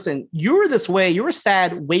like, listen, you were this way. You were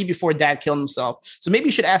sad way before Dad killed himself. So maybe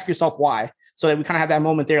you should ask yourself why. So that we kind of have that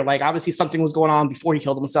moment there. Like obviously something was going on before he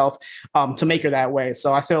killed himself to make her that way.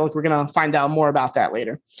 So I feel like we're going to find out more about that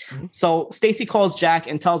later. So Stacy calls Jack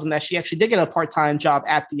and tells him that she actually did get a part-time job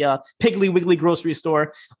at the Piggly Wiggly grocery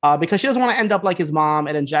store because she doesn't want to end up like his mom.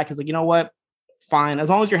 And then Jack is like, you know what? Fine. As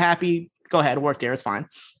long as you're happy, go ahead, work there. It's fine.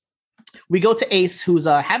 We go to Ace, who's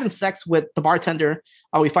having sex with the bartender.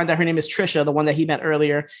 We find out her name is Trisha, the one that he met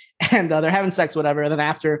earlier. And they're having sex, whatever. And then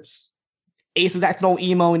after, Ace is acting all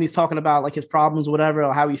emo and he's talking about like his problems, whatever,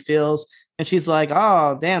 or how he feels. And she's like,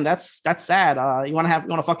 oh, damn, that's sad. You want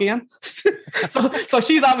to fuck again? so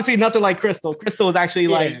she's obviously nothing like Crystal. Crystal is actually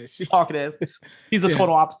talkative. He's the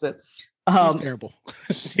total opposite. She's terrible.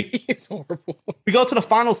 She's horrible. We go to the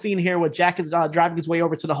final scene here where Jack is driving his way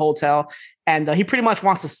over to the hotel, and he pretty much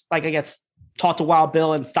wants to, like, I guess, talk to Wild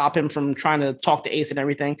Bill and stop him from trying to talk to Ace and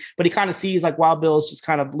everything. But he kind of sees like Wild Bill's just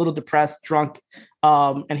kind of a little depressed, drunk,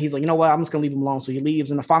 and he's like, you know what, I'm just gonna leave him alone. So he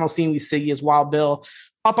leaves. And the final scene we see is Wild Bill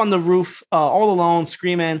up on the roof, all alone,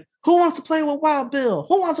 screaming, "Who wants to play with Wild Bill?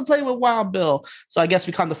 Who wants to play with Wild Bill?" So I guess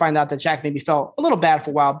we come to find out that Jack maybe felt a little bad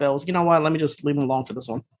for Wild Bill. You know what? Let me just leave him alone for this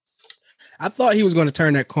one. I thought he was going to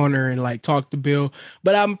turn that corner and like talk to Bill,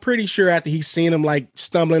 but I'm pretty sure after he's seen him like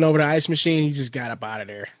stumbling over the ice machine, he just got up out of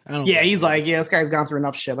there. He's like, yeah, this guy's gone through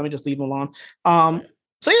enough shit. Let me just leave him alone.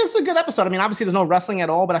 So yeah, it's a good episode. I mean, obviously there's no wrestling at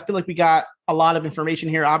all, but I feel like we got a lot of information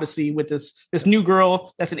here, obviously, with this new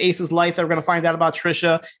girl that's in Ace's life that we're going to find out about,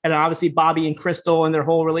 Trisha, and then obviously Bobby and Crystal and their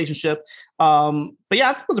whole relationship. But yeah,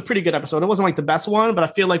 I think it was a pretty good episode. It wasn't like the best one, but I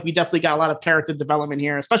feel like we definitely got a lot of character development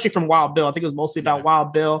here, especially from Wild Bill. I think it was mostly about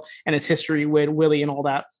Wild Bill and his history with Willie and all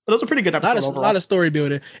that. But it was a pretty good episode overall. A lot of story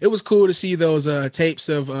building. It was cool to see those tapes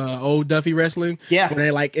of old Duffy wrestling. Yeah. When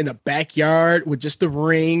they're like in the backyard with just the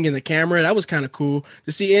ring and the camera. That was kind of cool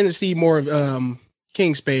to see more of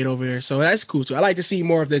King Spade over there. So that's cool too. I like to see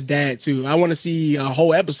more of their dad too. I want to see a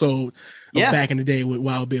whole episode of back in the day with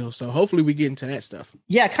Wild Bill. So hopefully we get into that stuff.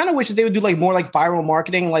 Yeah, I kind of wish that they would do like more like viral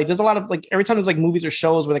marketing. Like there's a lot of like every time there's like movies or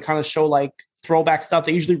shows where they kind of show like throwback stuff,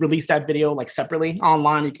 they usually release that video like separately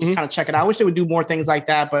online. You can just kind of check it out. I wish they would do more things like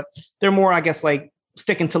that, but they're more, I guess, like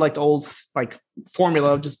sticking to like the old like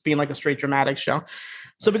formula of just being like a straight dramatic show.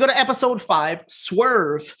 So we go to episode 5,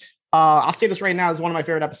 Swerve. I'll say this right now, is one of my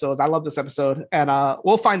favorite episodes. I love this episode, and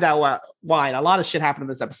we'll find out why. A lot of shit happened in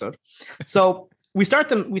this episode. So we start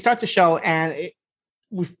the show, and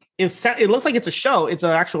it looks like it's a show. It's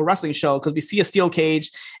an actual wrestling show because we see a steel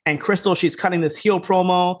cage and Crystal, she's cutting this heel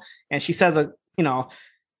promo and she says,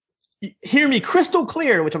 hear me crystal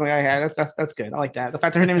clear, which I'm like, yeah, that's good. I like that. The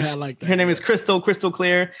fact that her name is her name is Crystal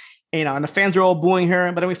Clear, and the fans are all booing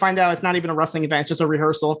her. But then we find out it's not even a wrestling event; it's just a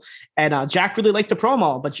rehearsal. And Jack really liked the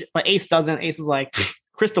promo, but Ace doesn't. Ace is like,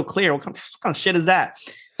 crystal clear. What kind of shit is that?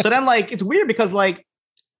 So then, like, it's weird because like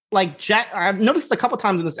Jack, I've noticed a couple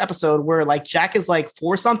times in this episode where like Jack is like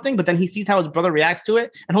for something, but then he sees how his brother reacts to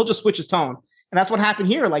it, and he'll just switch his tone. And that's what happened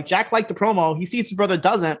here. Like Jack liked the promo, he sees his brother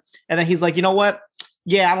doesn't, and then he's like, you know what?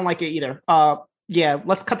 Yeah, I don't like it either. Yeah,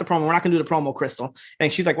 let's cut the promo. We're not gonna do the promo, Crystal.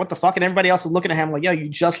 And she's like, what the fuck? And everybody else is looking at him like, yo, you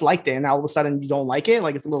just liked it, and now all of a sudden you don't like it.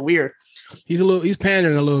 Like it's a little weird. He's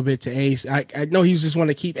pandering a little bit to Ace. I know he's just want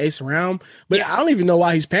to keep Ace around, but I don't even know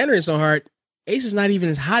why he's pandering so hard. Ace is not even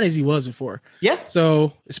as hot as he was before. Yeah.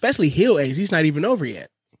 So especially heel Ace, he's not even over yet.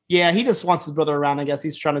 Yeah, he just wants his brother around. I guess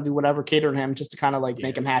he's trying to do whatever, catering him just to kind of like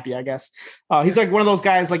make him happy, I guess. He's like one of those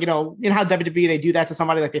guys, like, you know how WWE, they do that to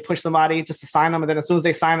somebody, like they push somebody just to sign them. And then as soon as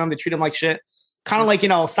they sign them, they treat them like shit. Kind of like,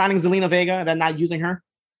 signing Zelina Vega and then not using her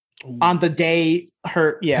on the day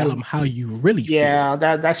her. Yeah. Tell them how you really feel. Yeah,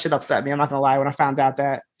 that shit upset me. I'm not going to lie. When I found out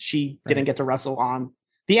that she didn't get to wrestle on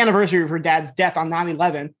the anniversary of her dad's death on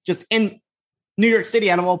 9/11, just in New York City,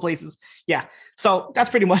 out of all places. Yeah. So that's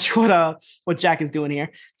pretty much what Jack is doing here.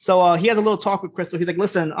 So he has a little talk with Crystal. He's like,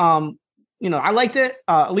 listen, I liked it.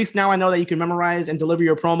 At least now I know that you can memorize and deliver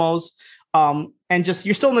your promos. And just,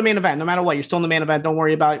 you're still in the main event, no matter what, you're still in the main event. Don't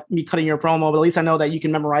worry about me cutting your promo, but at least I know that you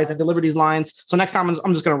can memorize and deliver these lines. So next time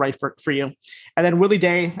I'm just going to write for you. And then Willie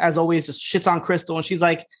Day, as always, just shits on Crystal. And she's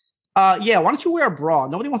like, yeah, why don't you wear a bra?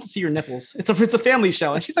 Nobody wants to see your nipples. It's a family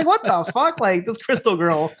show. And she's like, what the fuck? Like this Crystal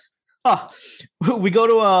girl. We go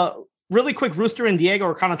to a really quick. Rooster and Diego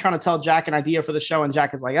are kind of trying to tell Jack an idea for the show, and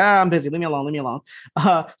Jack is like, I'm busy. Leave me alone.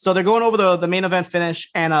 So they're going over the main event finish,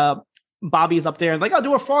 and Bobby's up there like, I'll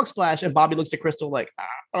do a frog splash. And Bobby looks at Crystal like, I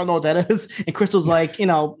don't know what that is. And Crystal's like,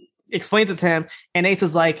 explains it to him. And Ace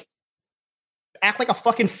is like, act like a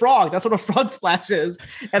fucking frog. That's what a frog splash is.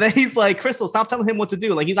 And then he's like, Crystal, stop telling him what to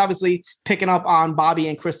do. Like he's obviously picking up on Bobby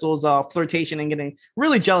and Crystal's flirtation and getting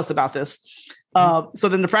really jealous about this. So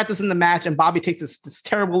then they're practicing the match, and Bobby takes this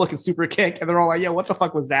terrible looking super kick, and they're all like, yo, what the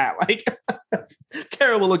fuck was that? Like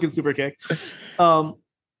terrible looking super kick.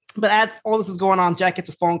 But as all this is going on, Jack gets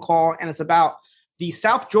a phone call, and it's about the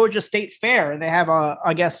South Georgia State Fair. And they have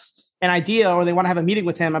I guess an idea, or they want to have a meeting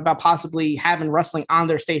with him about possibly having wrestling on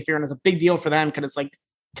their state fair. And it's a big deal for them because it's like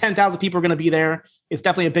 10,000 people are going to be there. It's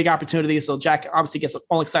definitely a big opportunity. So Jack obviously gets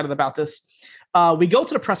all excited about this. We go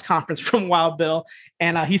to the press conference from Wild Bill,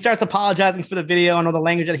 and he starts apologizing for the video and all the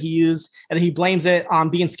language that he used, and he blames it on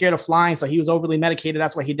being scared of flying. So he was overly medicated.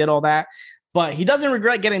 That's why he did all that. But he doesn't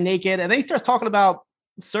regret getting naked. And then he starts talking about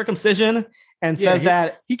circumcision and says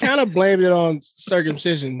that he kind of blamed it on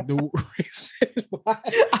circumcision. The reason why.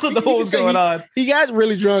 I don't know what was going on. He got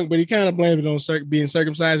really drunk, but he kind of blamed it on being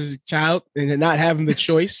circumcised as a child and not having the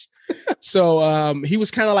choice. So he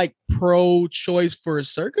was kind of like pro-choice for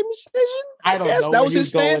circumcision. I don't know. That was his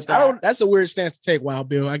stance. That's a weird stance to take, Wild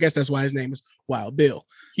Bill. I guess that's why his name is Wild Bill.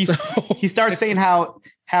 He starts saying how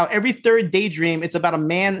every third daydream, it's about a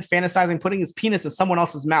man fantasizing putting his penis in someone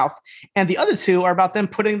else's mouth, and the other two are about them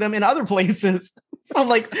putting them in other places. So I'm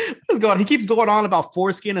like, what's going on? He keeps going on about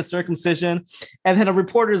foreskin and circumcision, and then a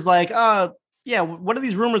reporter's like, yeah, what are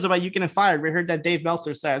these rumors about you getting fired? We heard that Dave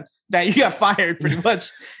Meltzer said that you got fired pretty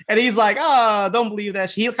much. And he's like, don't believe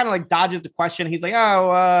that. He kind of like dodges the question. He's like,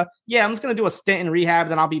 yeah, I'm just going to do a stint in rehab,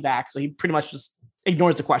 then I'll be back. So he pretty much just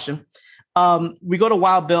ignores the question. We go to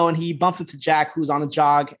Wild Bill, and he bumps into Jack, who's on a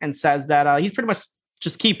jog, and says that he's pretty much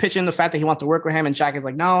just keep pitching the fact that he wants to work with him. And Jack is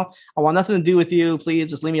like, no, I want nothing to do with you.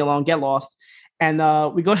 Please just leave me alone. Get lost. And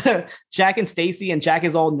we go to Jack and Stacy, and Jack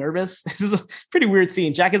is all nervous. This is a pretty weird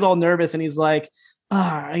scene. Jack is all nervous, and he's like,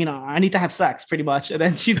 I need to have sex, pretty much. And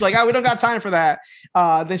then she's like, we don't got time for that.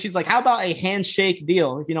 Then she's like, how about a handshake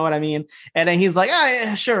deal, if you know what I mean? And then he's like,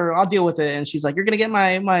 yeah, sure, I'll deal with it. And she's like, you're gonna get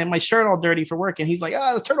my shirt all dirty for work. And he's like,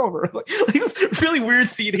 let's turn over. Like this really weird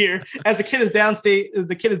scene here. As the kid is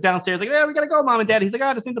downstairs, like, yeah, we gotta go, mom and dad. He's like,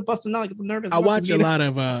 I just need to bust a nut because I'm nervous. I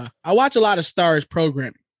watch a lot of Stars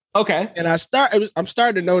programming. Okay. And I'm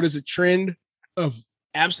starting to notice a trend of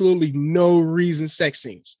absolutely no reason sex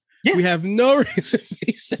scenes. Yeah. We have no reason for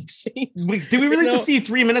these sex scenes. Do we really need to see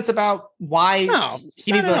 3 minutes about why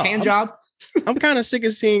he needs a hand job? I'm kind of sick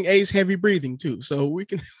of seeing Ace heavy breathing too. So we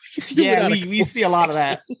can we see a lot of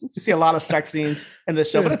that. We see a lot of sex scenes in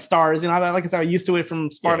this show, but it's Stars. Like I said, I'm used to it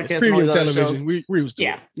from Spartacus. Premium television. We used to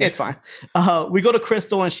it. It's fine. We go to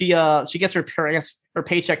Crystal, and she gets her her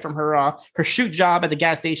paycheck from her shoot job at the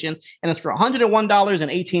gas station, and it's for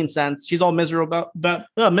 $101.18. She's all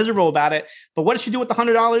miserable about it. But what does she do with the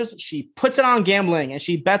 $100? She puts it on gambling, and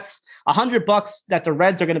she bets $100 that the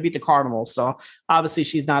Reds are going to beat the Cardinals. So obviously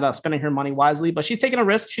she's not spending her money wisely, but she's taking a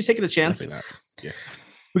risk. She's taking a chance. Yeah.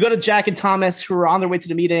 We go to Jack and Thomas, who are on their way to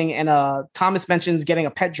the meeting, and Thomas mentions getting a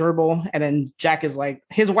pet gerbil, and then Jack is like,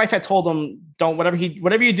 his wife had told him, don't whatever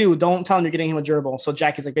you do, don't tell him you're getting him a gerbil. So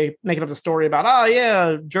Jack is like making up the story about, oh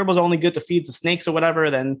yeah, gerbils are only good to feed the snakes or whatever.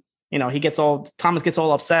 Then Thomas gets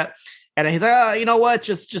all upset. And he's like, you know what?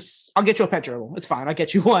 Just I'll get you a pet gerbil. It's fine. I'll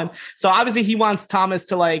get you one. So obviously he wants Thomas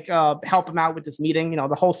to help him out with this meeting,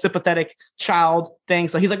 the whole sympathetic child thing.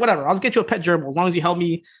 So he's like, whatever, I'll just get you a pet gerbil as long as you help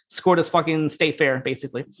me score this fucking state fair,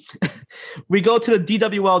 basically. We go to the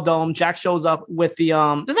DWL Dome. Jack shows up with the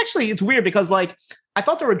it's weird because I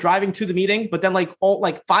thought they were driving to the meeting, but then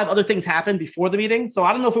five other things happened before the meeting. So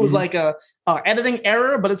I don't know if it was a editing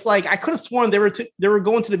error, but it's I could have sworn they were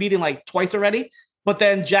going to the meeting twice already. But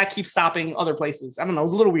then Jack keeps stopping other places. I don't know. It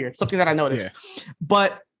was a little weird. Something that I noticed. Yeah.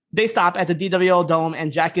 But they stop at the DWL Dome,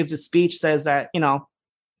 and Jack gives his speech, says that,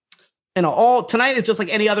 all tonight is just like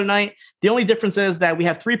any other night. The only difference is that we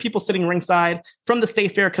have 3 people sitting ringside from the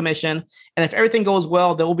State Fair Commission. And if everything goes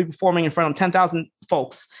well, they will be performing in front of 10,000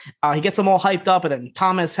 folks. He gets them all hyped up. And then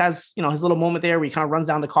Thomas has, his little moment there where he kind of runs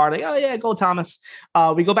down the card. Like, oh yeah, go Thomas.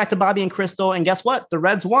 We go back to Bobby and Crystal, and guess what? The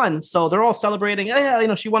Reds won. So they're all celebrating. Oh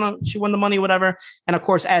yeah, she won the money, whatever. And of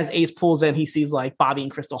course, as Ace pulls in, he sees Bobby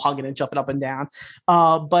and Crystal hugging and jumping up and down.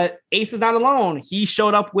 But Ace is not alone. He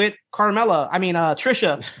showed up with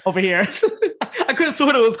Trisha over here. I could have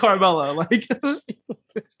sworn it was Carmella.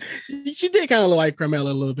 She did kind of look like Carmella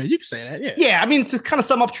a little bit. You can say that. Yeah. Yeah. I mean, to kind of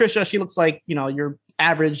sum up Trisha, she looks like, your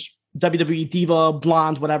average WWE diva,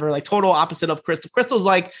 blonde, whatever, total opposite of Crystal. Crystal's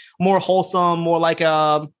more wholesome, more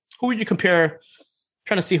who would you compare?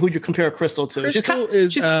 Trying to see who you compare Crystal to.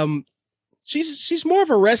 She's more of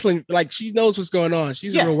a wrestling, she knows what's going on.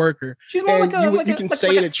 She's a real worker. She's more you can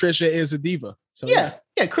say that Trisha is a diva. So yeah.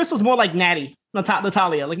 Crystal's more like Natty.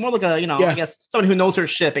 Natalia, more like I guess someone who knows her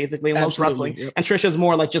shit basically and loves wrestling. Yep. And Trisha's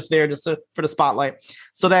more just there for the spotlight.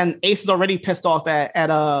 So then Ace is already pissed off at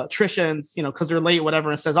Trisha, and because they're late, whatever,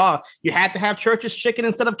 and says, "Oh, you had to have Church's chicken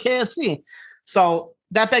instead of KFC." So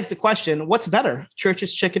that begs the question: what's better,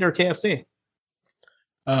 Church's chicken or KFC?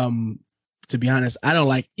 To be honest, I don't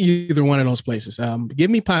like either one of those places. Give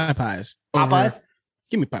me Popeyes. Popeyes.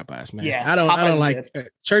 Give me Popeyes, man. Yeah, I don't like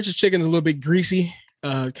Church's chicken's a little bit greasy.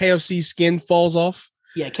 KFC skin falls off.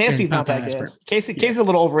 Yeah, KFC's not that good. KFC's a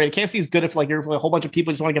little overrated. KFC is good if you're for a whole bunch of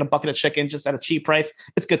people just want to get a bucket of chicken just at a cheap price.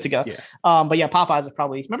 It's good to go. Yeah. But yeah, Popeyes is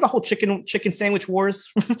probably, remember the whole chicken sandwich wars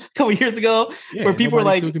a couple years ago where people were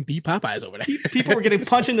like, can beat Popeyes over there. People were getting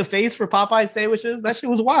punched in the face for Popeyes sandwiches. That shit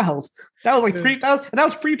was wild. That was that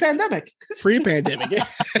was pre-pandemic. Pre-pandemic. Yeah.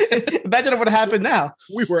 Imagine what would happen now.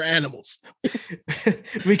 We were animals.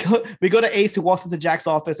 we go to Ace, who walks into Jack's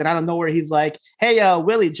office, and out of nowhere he's like, "Hey,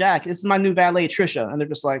 Willie, Jack, this is my new valet, Trisha." And they're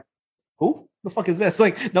just like, who the fuck is this?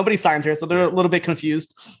 Nobody signed her, so they're a little bit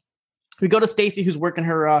confused. We go to Stacy, who's working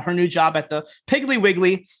her new job at the Piggly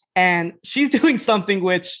Wiggly, and she's doing something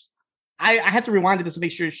which I had to rewind it just to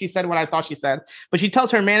make sure she said what I thought she said. But she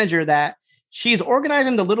tells her manager that she's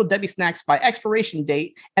organizing the Little Debbie snacks by expiration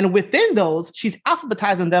date, and within those, she's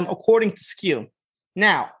alphabetizing them according to SKU.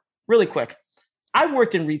 Now, really quick, I've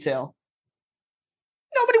worked in retail.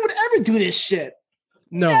 Nobody would ever do this shit.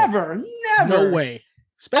 No. Never. No way.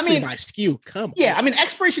 Especially by SKU. Come on. Yeah,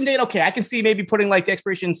 expiration date, okay. I can see maybe putting the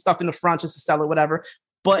expiration stuff in the front just to sell it, whatever.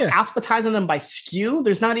 But alphabetizing them by SKU,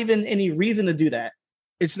 there's not even any reason to do that.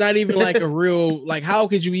 It's not even a real, how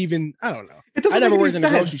could you even, I don't know. I never worked in a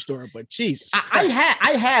grocery store, but Jesus. I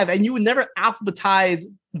have, and you would never alphabetize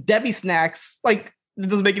Debbie snacks. It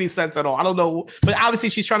doesn't make any sense at all. I don't know. But obviously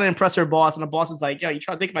she's trying to impress her boss, and the boss is like, yo, you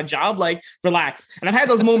trying to take my job? Relax. And I've had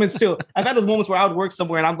those moments too. I've had those moments where I would work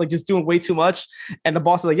somewhere and I'm just doing way too much. And the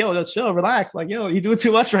boss is like, yo, chill, relax. Yo, you're doing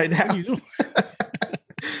too much right now.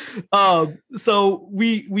 So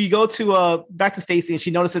we go to back to Stacy, and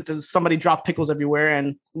she noticed that there's somebody dropped pickles everywhere,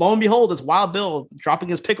 and lo and behold, it's Wild Bill dropping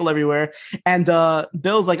his pickle everywhere. And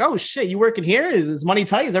Bill's like, oh shit, you working here? Is money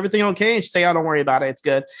tight? Is everything okay? And she say, oh, don't worry about it, it's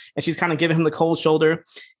good. And she's kind of giving him the cold shoulder.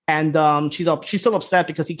 And she's still upset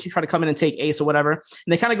because he tried to come in and take Ace or whatever. And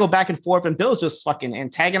they kind of go back and forth, and Bill's just fucking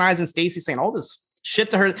antagonizing Stacy, saying all this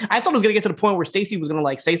shit to her. I thought it was gonna get to the point where Stacy was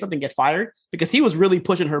gonna say something, get fired, because he was really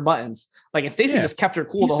pushing her buttons. And Stacy just kept her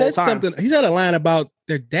cool the whole time. He said a line about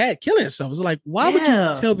their dad killing himself. It was why would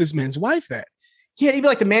you tell this man's wife that? Yeah, even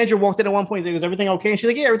like the manager walked in at one point. He's like, "Is everything okay?" And she's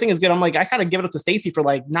like, "Yeah, everything is good." I'm like, I kind of give it up to Stacey for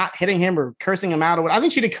like not hitting him or cursing him out or what. I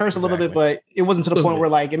think she did curse a little bit, but it wasn't to the point where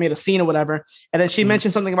like it made a scene or whatever. And then she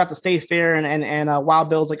mentioned something about the state fair and Wild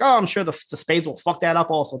Bill's like, "Oh, I'm sure the Spades will fuck that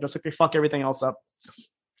up also, just like they fuck everything else up."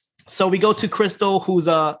 So we go to Crystal, who's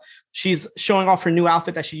she's showing off her new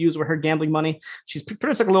outfit that she used with her gambling money. She's pretty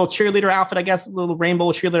much like a little cheerleader outfit, I guess, a little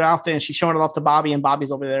rainbow cheerleader outfit, and she's showing it off to Bobby, and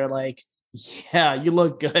Bobby's over there like, "Yeah, you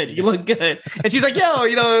look good. You look good." And she's like, "Yo,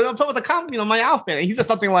 I'm talking about my outfit." And he says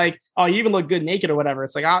something like, "Oh, you even look good naked," or whatever.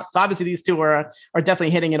 It's like, so obviously these two are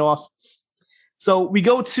definitely hitting it off. So we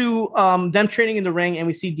go to them training in the ring, and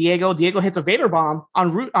we see Diego. Diego hits a Vader bomb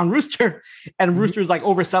on Rooster, and Rooster's like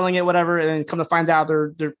overselling it, whatever. And then come to find out,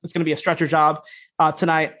 it's going to be a stretcher job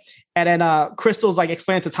tonight. And then Crystal's like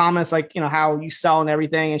explaining to Thomas, like, how you sell and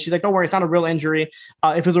everything. And she's like, "Don't worry, it's not a real injury.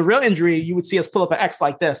 If it was a real injury, you would see us pull up an X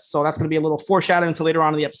like this." So that's going to be a little foreshadowing to later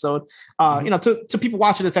on in the episode. To people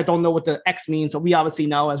watching this that don't know what the X means, so we obviously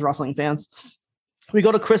know as wrestling fans. We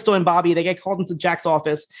go to Crystal and Bobby. They get called into Jack's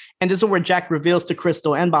office. And this is where Jack reveals to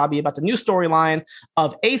Crystal and Bobby about the new storyline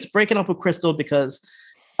of Ace breaking up with Crystal because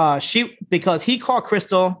he caught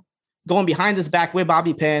Crystal going behind his back with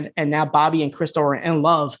Bobby Pin. And now Bobby and Crystal are in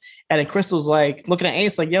love. And then Crystal's like looking at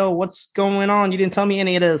Ace like, "Yo, what's going on? You didn't tell me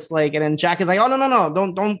any of this." Like, and then Jack is like, "Oh, no.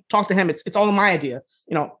 Don't talk to him. It's all my idea."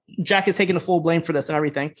 Jack is taking the full blame for this and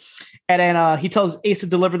everything. And then he tells Ace to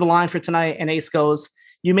deliver the line for tonight. And Ace goes,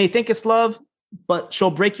 "You may think it's love, but she'll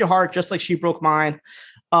break your heart just like she broke mine.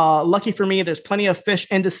 Lucky for me, there's plenty of fish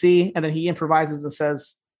in the sea." And then he improvises and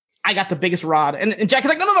says, "I got the biggest rod." And Jack is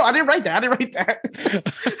like, no, I didn't write that.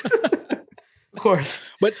 Of course.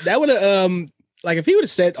 But that would have, like, if he would have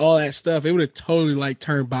said all that stuff, it would have totally like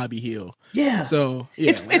turned Bobby heel. Yeah. So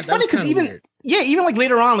yeah, it's funny because even like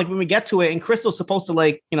later on, like when we get to it and Crystal's supposed to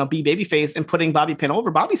like, be babyface and putting Bobby Pin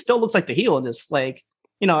over, Bobby still looks like the heel in this. Like,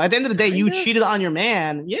 at the end of the day, you cheated on your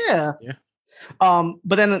man. Yeah. But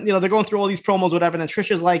then, they're going through all these promos, whatever. And then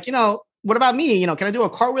Trisha's like, "What about me? Can I do a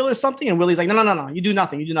cartwheel or something?" And Willie's like, no, you do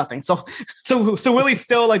nothing. So Willie's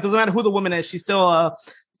still like, doesn't matter who the woman is. She's still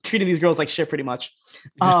treating these girls like shit pretty much.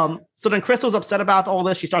 So then Crystal's upset about all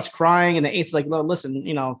this. She starts crying and the Ace is like, "No, listen,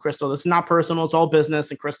 Crystal, this is not personal. It's all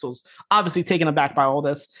business." And Crystal's obviously taken aback by all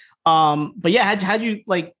this. But yeah,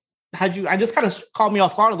 I just kind of caught me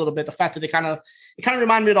off guard a little bit. The fact that it kind of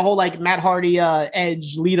reminded me of the whole like Matt Hardy,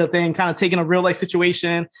 Edge, Lita thing, kind of taking a real life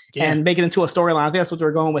situation and making it into a storyline. I think that's what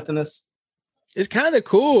they're going with in this. It's kind of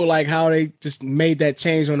cool, like how they just made that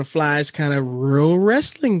change on the fly. It's kind of real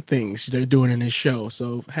wrestling things they're doing in this show.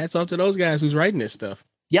 So hats off to those guys who's writing this stuff.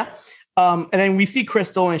 Yeah. And then we see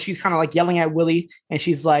Crystal and she's kind of like yelling at Willie and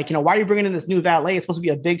she's like, "Why are you bringing in this new valet? It's supposed to be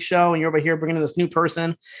a big show and you're over here bringing in this new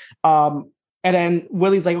person." And then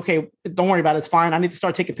Willie's like, "Okay, don't worry about it. It's fine. I need to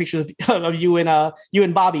start taking pictures of you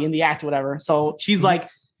and Bobby in the act, or whatever." So she's like,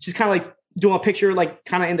 she's kind of like doing a picture, like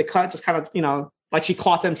kind of in the cut, just kind of, like she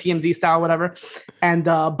caught them TMZ style, whatever. And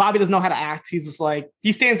Bobby doesn't know how to act. He's just like,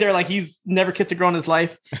 he stands there like he's never kissed a girl in his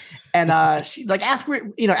life. And she's like, act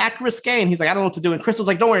risque. And he's like, "I don't know what to do." And Crystal's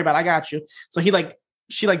like, "Don't worry about it. I got you." So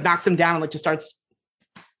she knocks him down and like just starts,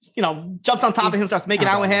 jumps on top of him, starts making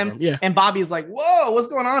out with him. Yeah. And Bobby's like, "Whoa, what's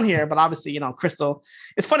going on here?" But obviously, Crystal,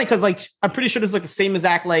 it's funny because like, I'm pretty sure this is like the same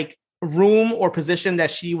exact like room or position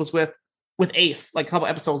that she was with Ace, like a couple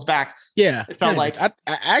episodes back. Yeah. It felt like, I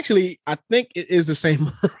think it is the same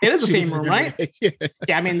room. It is the same room, right? Yeah.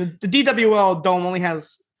 I mean, the DWL dome only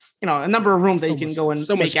has, a number of rooms that you can go and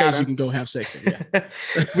so much make out space in. you can go have sex in.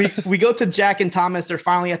 Yeah. we go to Jack and Thomas. They're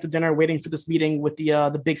finally at the dinner waiting for this meeting with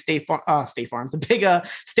the big State Farm, the big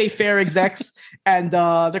State Fair execs. And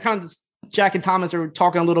they're kind of, Jack and Thomas are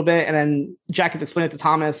talking a little bit. And then Jack is explaining to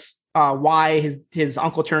Thomas why his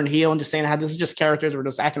uncle turned heel and just saying how this is just characters. We're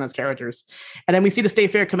just acting as characters. And then we see the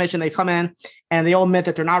State Fair Commission. They come in and they all admit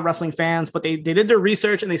that they're not wrestling fans, but they did their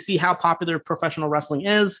research and they see how popular professional wrestling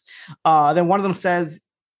is. Then one of them says,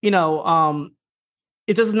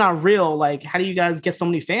 "If this is not real, like, how do you guys get so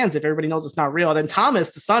many fans if everybody knows it's not real?" Then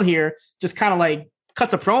Thomas, the son here, just kind of like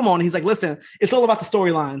cuts a promo and he's like, "Listen, it's all about the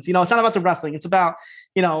storylines. It's not about the wrestling. It's about,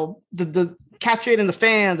 the capturing the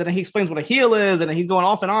fans." And then he explains what a heel is, and then he's going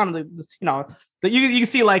off and on. You can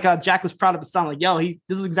see like Jack was proud of his son. Like, "Yo,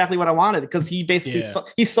 this is exactly what I wanted," because he basically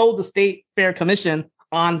he sold the State Fair Commission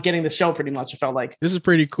on getting the show. Pretty much, it felt like. This is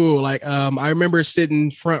pretty cool. Like, I remember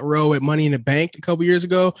sitting front row at Money in the Bank a couple years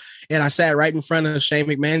ago, and I sat right in front of Shane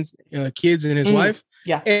McMahon's kids and his wife.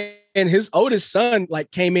 Yeah. And his oldest son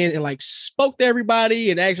like came in and like spoke to everybody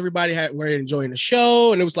and asked everybody how were they enjoying the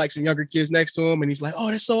show. And it was like some younger kids next to him. And he's like, "Oh,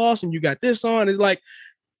 that's so awesome. You got this on." It's like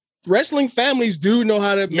wrestling families do know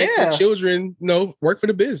how to make their children, work for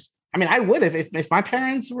the biz. I mean, I would if my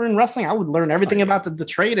parents were in wrestling, I would learn everything about the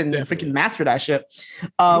trade and freaking master that shit.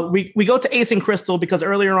 We go to Ace and Crystal because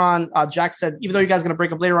earlier on, Jack said, even though you guys are going to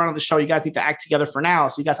break up later on in the show, you guys need to act together for now.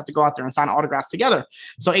 So you guys have to go out there and sign autographs together.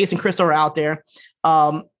 So Ace and Crystal are out there.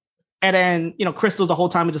 And then, Crystal's the whole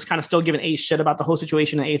time just kind of still giving Ace shit about the whole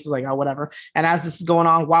situation. And Ace is like, oh, whatever. And as this is going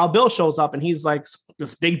on, Wild Bill shows up and he's like,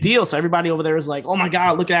 this big deal. So everybody over there is like, oh my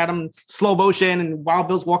God, looking at him, slow motion. And Wild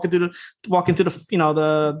Bill's walking through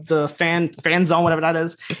the fan zone, whatever that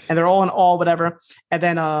is. And they're all in awe, whatever. And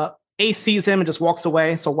then Ace sees him and just walks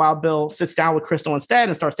away. So Wild Bill sits down with Crystal instead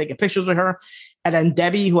and starts taking pictures with her. And then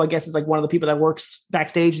Debbie, who I guess is like one of the people that works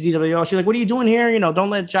backstage at DWO, she's like, what are you doing here? Don't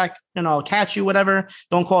let Jack, catch you, whatever.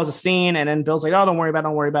 Don't cause a scene. And then Bill's like, oh, don't worry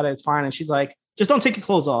about it. It's fine. And she's like, just don't take your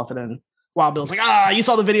clothes off. And then Wild Bill's like, you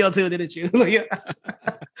saw the video too, didn't you?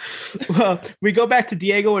 Well, we go back to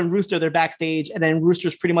Diego and Rooster. They're backstage. And then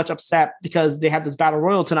Rooster's pretty much upset because they have this battle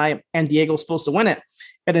royal tonight and Diego's supposed to win it.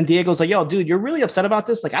 And then Diego's like, yo, dude, you're really upset about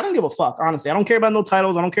this? Like, I don't give a fuck, honestly. I don't care about no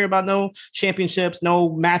titles. I don't care about no championships,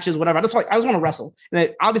 no matches, whatever. I just want to wrestle.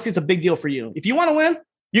 And obviously, it's a big deal for you. If you want to win,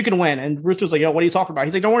 you can win. And Rooster's like, yo, what are you talking about?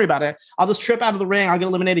 He's like, don't worry about it. I'll just trip out of the ring. I'll get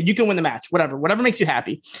eliminated. You can win the match, whatever makes you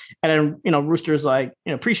happy. And then, Rooster's like,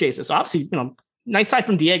 appreciates it. So obviously, nice side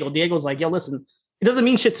from Diego. Diego's like, yo, listen, it doesn't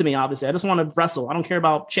mean shit to me, obviously. I just want to wrestle. I don't care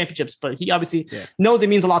about championships. But he obviously knows it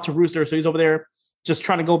means a lot to Rooster. So he's over there just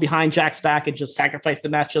trying to go behind Jack's back and just sacrifice the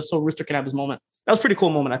match just so Rooster can have his moment. That was a pretty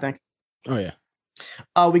cool moment, I think. Oh, yeah.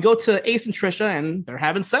 We go to Ace and Trisha and they're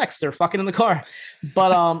having sex. They're fucking in the car.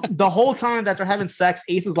 But the whole time that they're having sex,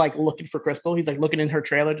 Ace is like looking for Crystal. He's like looking in her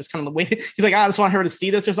trailer, just kind of waiting. He's like, I just want her to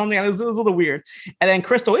see this or something. It was a little weird. And then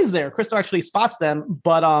Crystal is there. Crystal actually spots them.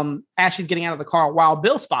 But as she's getting out of the car, Wild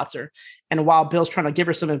Bill spots her. And Wild Bill's trying to give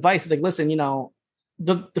her some advice. He's like, listen,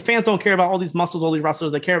 the fans don't care about all these muscles, all these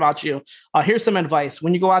wrestlers. They care about you. Here's some advice.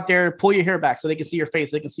 When you go out there, pull your hair back so they can see your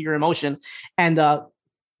face. They can see your emotion and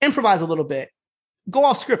improvise a little bit. Go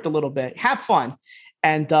off script a little bit. Have fun.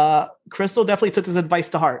 And Crystal definitely took this advice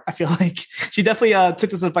to heart. I feel like she definitely took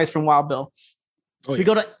this advice from Wild Bill. Oh,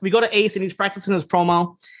 yeah. We go to Ace and he's practicing his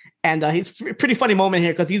promo. And he's a pretty funny moment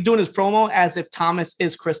here because he's doing his promo as if Thomas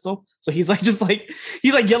is Crystal. So he's like, he's like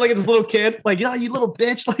yelling at this little kid, like, yeah, you little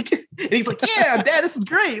bitch. Like, and he's like, yeah, Dad, this is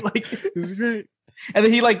great. Like, this is great. And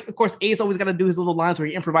then he of course, Ace always got to do his little lines where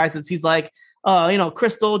he improvises. He's like,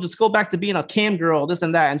 Crystal, just go back to being a cam girl, this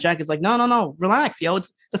and that. And Jack is like, no, relax, yo.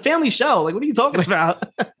 It's the family show. Like, what are you talking about?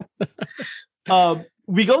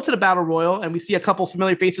 We go to the Battle Royal and we see a couple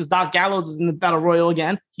familiar faces. Doc Gallows is in the Battle Royal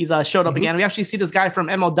again. He's showed up again. We actually see this guy from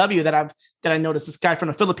MLW that I noticed. This guy from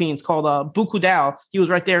the Philippines called Buku Dao. He was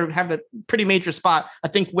right there having a pretty major spot, I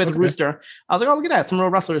think, with Rooster. I was like, oh, look at that, some real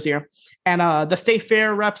wrestlers here. And the State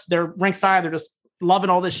Fair reps, they're ringside. They're just loving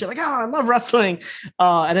all this shit. Like, I love wrestling.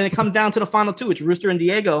 And then it comes down to the final two, which Rooster and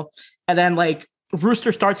Diego. And then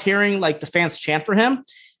Rooster starts hearing the fans chant for him.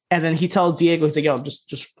 And then he tells Diego, he's like, yo,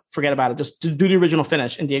 just forget about it. Just do the original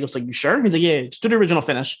finish. And Diego's like, you sure? He's like, yeah, just do the original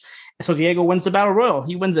finish. And so Diego wins the Battle Royal.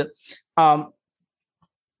 He wins it. Why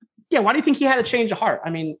do you think he had a change of heart? I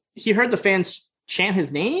mean, he heard the fans chant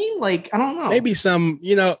his name. I don't know. Maybe it's something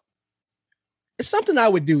I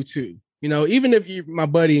would do too. Even if you're my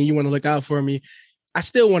buddy and you want to look out for me, I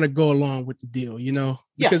still want to go along with the deal,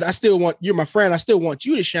 because I still want, you're my friend. I still want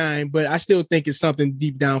you to shine, but I still think it's something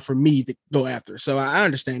deep down for me to go after. So I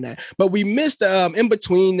understand that. But we missed in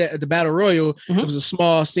between the Battle Royal. There was a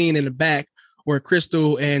small scene in the back where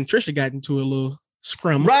Crystal and Trisha got into a little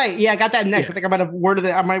scrum. Right. Yeah, I got that next. Yeah. I think I might have worded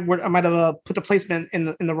it. I might have put the placement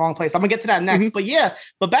in the wrong place. I'm gonna get to that next.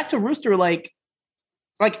 But back to Rooster,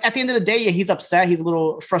 at the end of the day, he's upset. He's a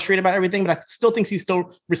little frustrated about everything, but I still think he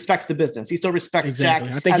still respects the business. He still respects Jack.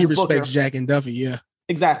 I think he respects Jack and Duffy. Yeah,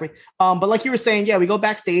 exactly. But like you were saying, we go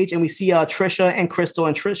backstage and we see Trisha and Crystal,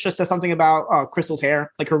 and Trisha says something about Crystal's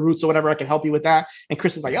hair, like her roots or whatever. I can help you with that. And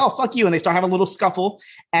Crystal's like, oh, fuck you. And they start having a little scuffle.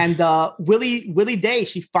 And Willie Day,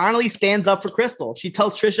 she finally stands up for Crystal. She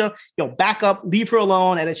tells Trisha, back up, leave her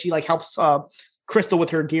alone. And then she helps Crystal with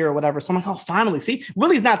her gear or whatever. So I'm like, oh, finally. See,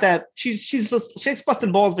 Willie's not that. She's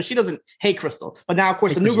busting balls, but she doesn't hate Crystal. But now, of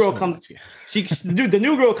course, the new girl comes. The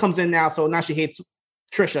new girl comes in now, so now she hates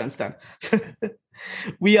Trisha instead.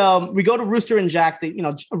 We go to Rooster and Jack.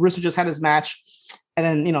 Rooster just had his match, and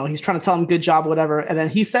then he's trying to tell him good job, or whatever. And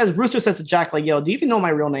then Rooster says to Jack, like, yo, do you even know my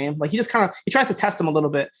real name? Like, he tries to test him a little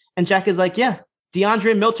bit, and Jack is like, yeah,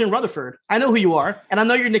 DeAndre Milton Rutherford. I know who you are, and I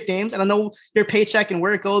know your nicknames, and I know your paycheck and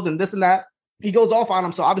where it goes, and this and that. He goes off on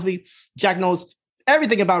him. So obviously Jack knows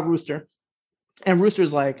everything about Rooster. And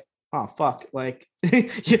Rooster's like, oh fuck, like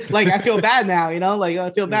like I feel bad now, you know, like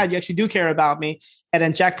I feel bad. You actually do care about me. And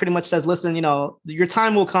then Jack pretty much says, listen, you know, your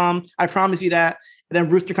time will come. I promise you that. And then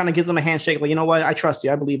Rooster kind of gives him a handshake, like, you know what? I trust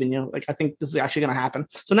you. I believe in you. Like, I think this is actually going to happen.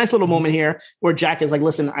 So nice little moment here where Jack is like,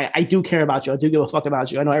 listen, I do care about you. I do give a fuck about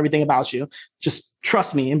you. I know everything about you. Just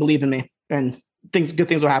trust me and believe in me. And good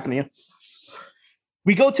things will happen to you.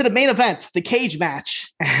 We go to the main event, the cage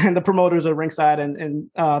match, and the promoters are ringside and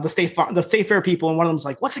the State Fair people. And one of them's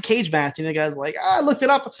like, "What's a cage match?" And the guy's like, "I looked it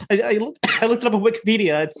up. I looked it up on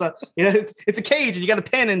Wikipedia. It's a cage, and you got to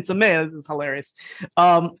pin and submit." It's hilarious.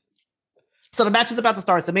 So the match is about to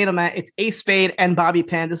start. It's the main event. It's Ace Spade and Bobby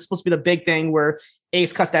Pin. This is supposed to be the big thing where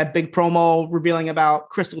Ace cuts that big promo revealing about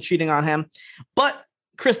Crystal cheating on him, but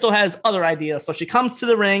Crystal has other ideas. So she comes to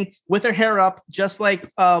the ring with her hair up, just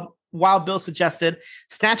like Wild Bill suggested,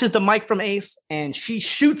 snatches the mic from Ace, and she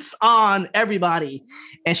shoots on everybody.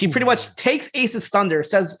 And she pretty much takes Ace's thunder,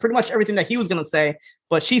 says pretty much everything that he was going to say,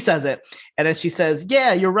 but she says it. And then she says,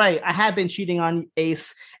 yeah, you're right. I have been cheating on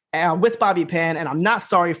Ace with Bobby Pin, and I'm not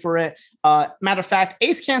sorry for it. Matter of fact,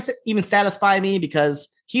 Ace can't even satisfy me because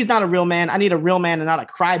he's not a real man. I need a real man and not a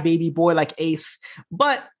crybaby boy like Ace.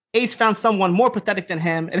 But Ace found someone more pathetic than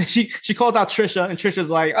him, and she calls out Trisha, and Trisha's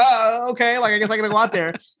like, "Oh, okay, like I guess I gotta go out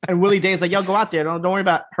there." And Willie Day's like, "Yo, go out there. Don't worry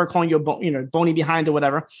about her calling you bony behind or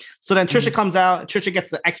whatever." So then Trisha comes out. Trisha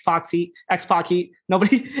gets the X-Pac heat.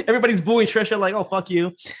 Everybody's booing Trisha like, "Oh, fuck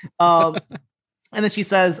you." And then she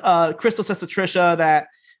says, Crystal says to Trisha that,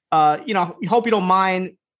 we hope you don't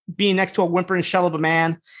mind being next to a whimpering shell of a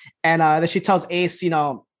man. And then she tells Ace,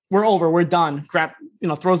 we're over, we're done.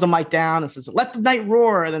 Throws the mic down and says, let the night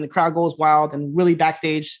roar. And then the crowd goes wild, and Willie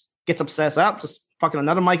backstage gets obsessed. Just fucking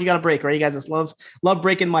another mic you got to break, right? You guys just love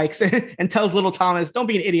breaking mics. And tells little Thomas, don't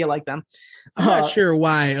be an idiot like them. I'm not sure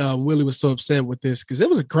why Willie was so upset with this, because it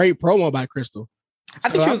was a great promo by Crystal. I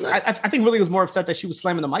think Willie was more upset that she was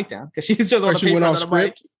slamming the mic down because she's just on the she went off the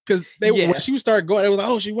script. Because when she would start going, it was like,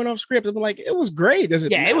 oh, she went off script. I'm like, it was great.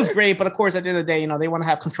 It was great. But of course, at the end of the day, they want to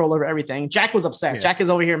have control over everything. Jack was upset. Yeah. Jack is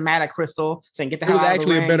over here mad at Crystal, saying, "Get the hell out of the ring." It was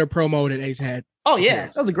actually a better promo than Ace had. Oh yeah,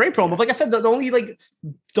 that was a great promo. But like I said, the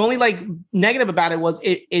only negative about it was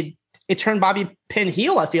it turned Bobby Pin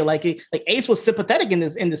heel. I feel like Ace was sympathetic in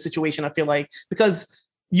this situation. I feel like, because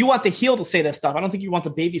you want the heel to say that stuff. I don't think you want the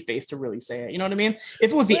baby face to really say it. You know what I mean?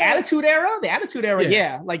 If it was the Attitude Era,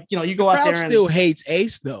 yeah. You go out there and still hates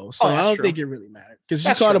Ace though. So I don't think it really mattered, because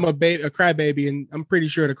she called him a crybaby, and I'm pretty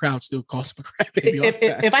sure the crowd still calls him a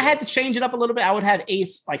crybaby. If I had to change it up a little bit, I would have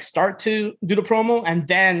Ace start to do the promo and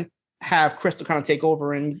then have Crystal kind of take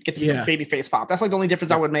over and get the baby face pop. That's the only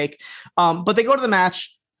difference I would make. But they go to the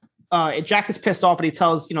match. Jack is pissed off, but he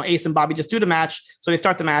tells Ace and Bobby, just do the match. So they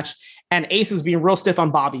start the match, and Ace is being real stiff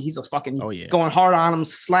on Bobby. He's just fucking going hard on him,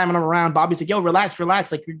 slamming him around. Bobby's like, yo, relax,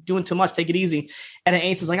 like you're doing too much, take it easy. And then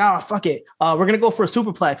Ace is like, oh, fuck it, we're gonna go for a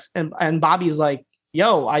superplex. And Bobby's like,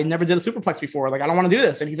 yo, I never did a superplex before, I don't want to do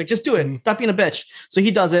this. And he's like, just do it, stop being a bitch. So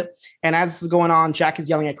he does it, and as this is going on, Jack is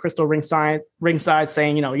yelling at Crystal ringside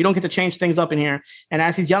saying, you don't get to change things up in here. And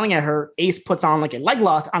as he's yelling at her, Ace puts on a leg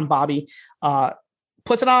lock on Bobby,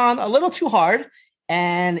 puts it on a little too hard,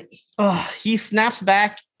 and he snaps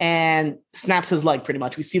back and snaps his leg pretty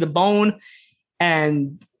much. We see the bone,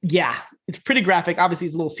 and it's pretty graphic. Obviously,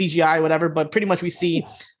 it's a little CGI, whatever, but pretty much we see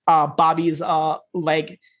Bobby's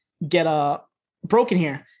leg get broken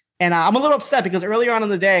here. And I'm a little upset because earlier on in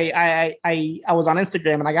the day, I was on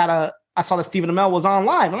Instagram, and I saw that Stephen Amell was on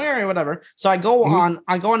live. I'm like, all right, whatever. So I go on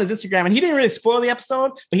his Instagram, and he didn't really spoil the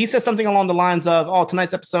episode, but he says something along the lines of, "Oh,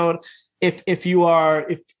 tonight's episode, if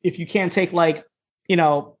you can't take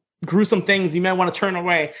gruesome things, you may want to turn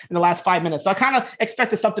away in the last 5 minutes." So I kind of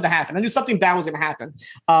expected something to happen. I knew something bad was going to happen.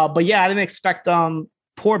 But yeah, I didn't expect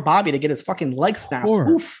poor Bobby to get his fucking leg snapped.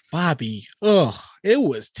 Poor Bobby. Ugh, it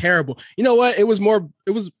was terrible. You know what? It was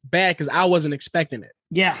bad because I wasn't expecting it.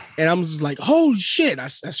 Yeah. And I'm just like, holy shit. I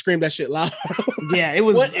screamed that shit loud. Yeah, it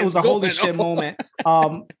was a holy shit moment.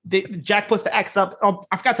 Jack puts the X up. Oh,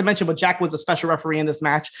 I forgot to mention, but Jack was a special referee in this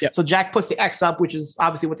match. Yep. So Jack puts the X up, which is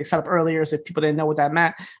obviously what they set up earlier. So if people didn't know what that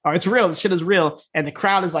meant, it's real. This shit is real. And the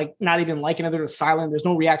crowd is not even liking it. They're just silent. There's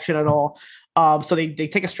no reaction at all. So they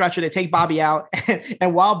take a stretcher, they take Bobby out,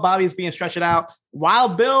 and while Bobby's being stretched out,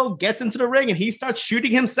 Wild Bill gets into the ring and he starts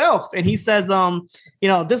shooting himself. And he says,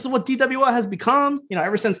 this is what DWL has become,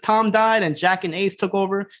 ever since Tom died and Jack and Ace took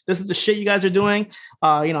over. This is the shit you guys are doing.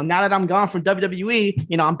 Now that I'm gone from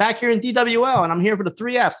WWE, I'm back here in DWL, and I'm here for the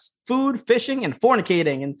 3 Fs. food, fishing, and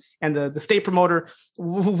fornicating. And the state promoter,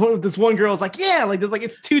 this one girl is like, yeah, like there's like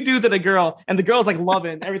it's two dudes and a girl, and the girl's like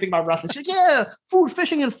loving everything about wrestling. She's like, yeah, food,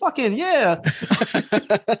 fishing, and fucking, yeah.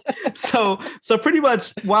 so pretty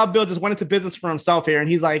much Wild Bill just went into business for himself here, and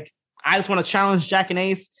he's like, I just want to challenge Jack and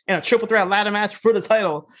Ace in a triple threat ladder match for the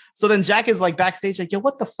title. So then Jack is like backstage, like, yo,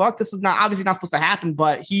 what the fuck? This is not obviously not supposed to happen,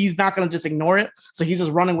 but he's not going to just ignore it. So he's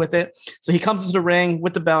just running with it. So he comes into the ring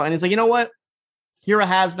with the belt and he's like, you know what? You're a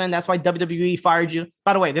has-been. That's why WWE fired you.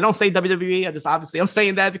 By the way, they don't say WWE. I'm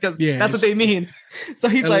saying that because that's what they mean. So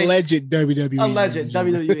he's like alleged WWE. Alleged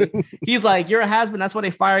WWE. He's like, you're a has-been. That's why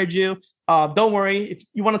they fired you. Don't worry. If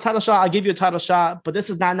you want a title shot, I'll give you a title shot. But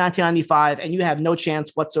this is not 1995, and you have no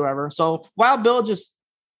chance whatsoever. So Wild Bill just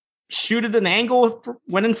shooted an angle,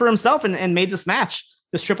 went in for himself, and made this match,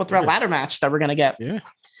 this triple threat ladder match that we're gonna get. Yeah.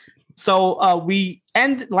 So we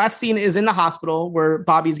end. Last scene is in the hospital where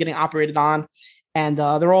Bobby's getting operated on. And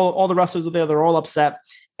they're all the wrestlers are there. They're all upset.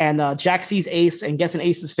 And Jack sees Ace and gets in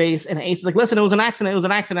Ace's face. And Ace is like, listen, it was an accident. It was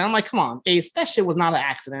an accident. I'm like, come on, Ace, that shit was not an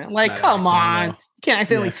accident. Like, come on. You can't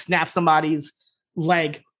accidentally snap somebody's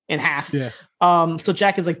leg in half. Yeah. So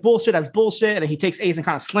Jack is like, bullshit, that's bullshit. And he takes Ace and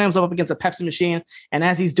kind of slams him up against a Pepsi machine. And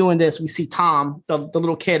as he's doing this, we see Tom, the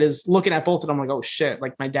little kid, is looking at both of them like, oh shit,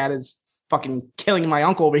 like my dad is fucking killing my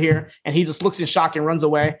uncle over here. And he just looks in shock and runs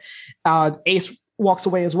away. Ace walks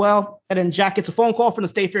away as well. And then Jack gets a phone call from the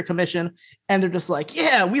State Fair Commission. And they're just like,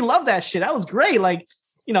 yeah, we love that shit. That was great. Like,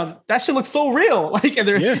 you know, that shit looks so real. Like,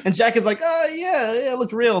 and Jack is like, oh yeah, it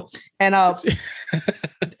looked real. And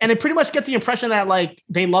and they pretty much get the impression that like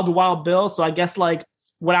they loved Wild Bill. So I guess like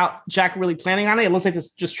without Jack really planning on it, it looks like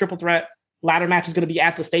this just triple threat ladder match is going to be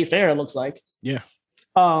at the State Fair. It looks like. Yeah.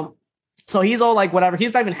 So he's all like, whatever.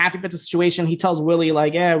 He's not even happy about the situation. He tells Willie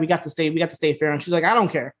like, yeah, we got the State Fair. And she's like, I don't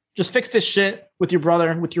care. Just fix this shit with your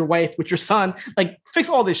brother, with your wife, with your son. Like, fix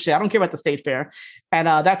all this shit. I don't care about the State Fair. And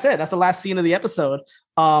that's it. That's the last scene of the episode.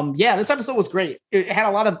 This episode was great. It had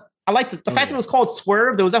a lot of, I liked the fact that it was called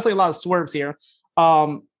Swerve. There was definitely a lot of swerves here.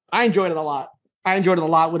 I enjoyed it a lot.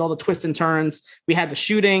 With all the twists and turns. We had the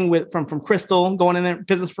shooting from Crystal going in there,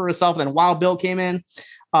 business for herself. And then Wild Bill came in.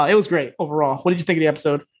 It was great overall. What did you think of the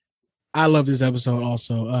episode? I love this episode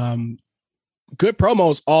also. Good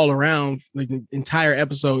promos all around, like the entire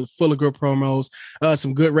episode full of good promos,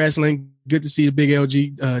 some good wrestling. Good to see the big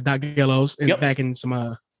LG Doc Gallows back in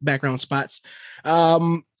some background spots.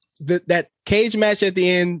 That cage match at the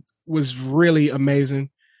end was really amazing.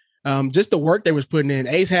 Just the work they was putting in.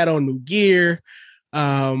 Ace had on new gear.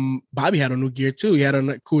 Bobby had on new gear too. He had on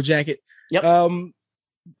a cool jacket. Yep.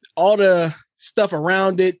 All the stuff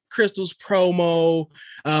around it, Crystal's promo,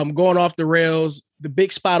 going off the rails, the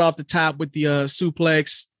big spot off the top with the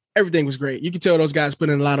suplex, everything was great. You can tell those guys put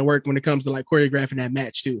in a lot of work when it comes to like choreographing that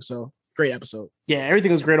match too. So great episode. Yeah,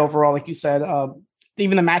 everything was great overall. Like you said,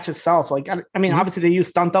 even the match itself, like, I mean, obviously they use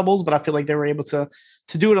stunt doubles, but I feel like they were able to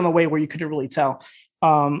do it in a way where you couldn't really tell.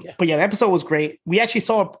 But yeah, the episode was great. We actually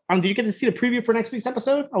saw, did you get to see the preview for next week's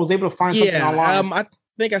episode? I was able to find something online.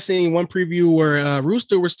 I think I seen one preview where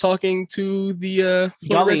Rooster was talking to the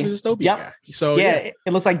Gully. Dystopia guy. So it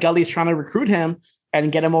looks like Gully's trying to recruit him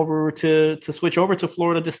and get him over to switch over to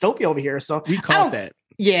Florida Dystopia over here. So we called that.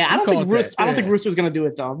 Yeah, I don't think Rooster's going to do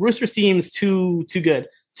it though. Rooster seems too good,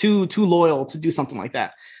 too loyal to do something like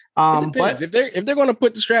that. But if they're going to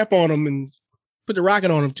put the strap on him and put the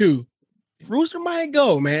rocket on him too, Rooster might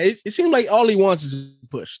go, man. It seems like all he wants is a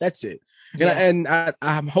push. That's it. Yeah. And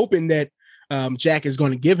I'm hoping that Jack is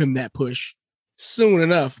going to give him that push soon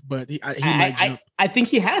enough, but he might jump. I think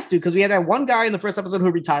he has to, because we had that one guy in the first episode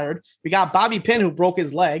who retired. We got Bobby Pinn who broke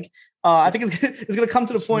his leg. I think it's going to come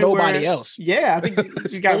to the point nobody else. Yeah, I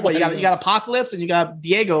think you got Apocalypse and you got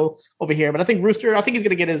Diego over here, but I think Rooster. I think he's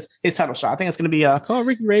going to get his title shot. I think it's going to be call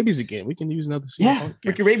Ricky Rabies again. We can use another.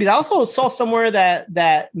 Ricky Rabies. I also saw somewhere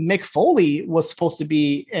that Mick Foley was supposed to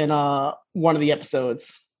be in one of the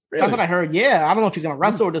episodes. Really? That's what I heard. Yeah, I don't know if he's going to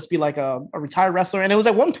wrestle or just be like a retired wrestler. And it was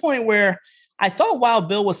at one point where I thought Wild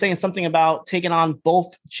Bill was saying something about taking on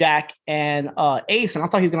both Jack and Ace, and I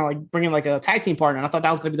thought he was going to like bring in like a tag team partner. And I thought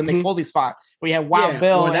that was going to be the Mick Foley spot where you had Wild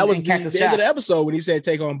Bill. Well, that was the end of the episode when he said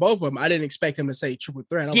take on both of them. I didn't expect him to say triple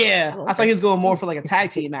threat. I thought he was going more for like a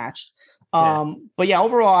tag team match. But yeah,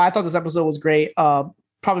 overall, I thought this episode was great.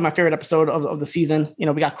 Probably my favorite episode of the season. You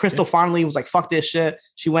know, we got Crystal finally was like, fuck this shit.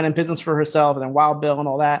 She went in business for herself, and then Wild Bill and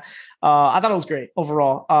all that. I thought it was great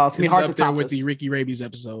overall. It's gonna be hard to top with the Ricky Rabies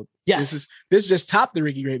episode. Yes. This just topped the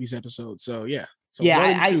Ricky Rabies episode. So yeah. So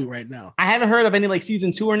 1-2 right now. I haven't heard of any like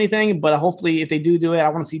season 2 or anything, but hopefully if they do it, I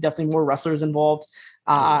want to see definitely more wrestlers involved.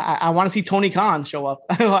 I want to see Tony Khan show up.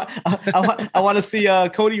 I want to see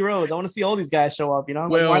Cody Rhodes. I want to see all these guys show up. Well,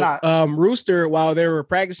 like, why not? Rooster, while they were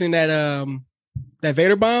practicing that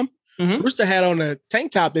Vader bomb, Rooster had on a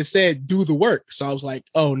tank top that said "Do the work." So I was like,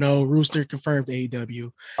 "Oh no, Rooster confirmed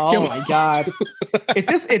AEW." Oh my god!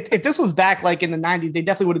 if this was back like in the 90s, they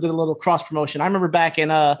definitely would have did a little cross promotion. I remember back in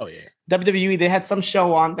WWE, they had some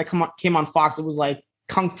show on that came on Fox. It was like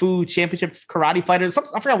Kung Fu Championship Karate Fighters.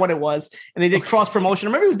 I forgot what it was, and they did cross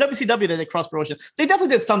promotion. Maybe it was WCW that did cross promotion. They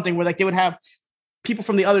definitely did something where like they would have people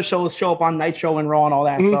from the other shows show up on Nitro and Raw and all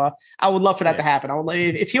that. So I would love for that to happen. I would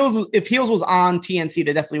if Heels was on TNT,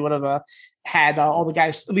 they definitely would have had all the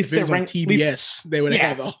guys at least sit on TBS. They would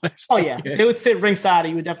have all that stuff. Oh yeah, they would sit ringside.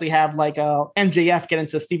 You would definitely have like MJF get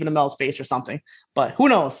into Stephen Amell's face or something. But who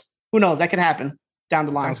knows? Who knows? That could happen down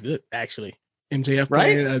the line. Sounds good, actually. MJF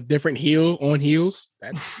playing a different heel on heels.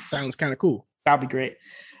 That sounds kind of cool. That'd be great.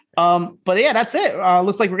 But yeah, that's it.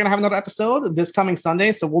 Looks like we're gonna have another episode this coming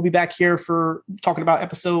Sunday, so we'll be back here for talking about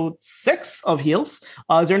episode 6 of Heels.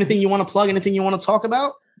 Is there anything you want to plug? Anything you want to talk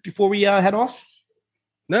about before we head off?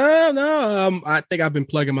 No. I think I've been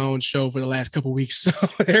plugging my own show for the last couple of weeks, so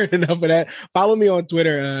enough of that. Follow me on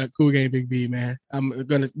Twitter, Cool Game Big B, man. I'm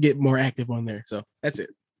gonna get more active on there. So that's it.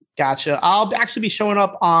 Gotcha. I'll actually be showing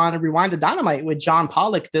up on Rewind to Dynamite with John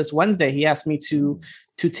Pollock this Wednesday. He asked me to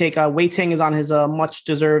take Wei Ting is on his much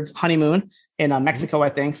deserved honeymoon in Mexico, I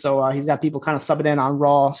think. So he's got people kind of subbing in on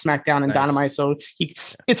Raw, SmackDown, and Dynamite. So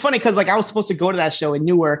it's funny because like I was supposed to go to that show in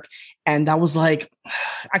Newark, and I was like,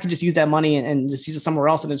 I could just use that money and just use it somewhere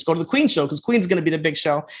else and then just go to the Queen show because Queen's going to be the big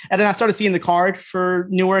show. And then I started seeing the card for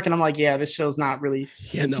Newark, and I'm like, yeah, this show's not really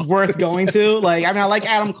worth going to. Like, I mean, I like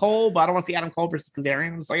Adam Cole, but I don't want to see Adam Cole versus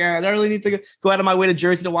Kazarian. I was like, yeah, I don't really need to go out of my way to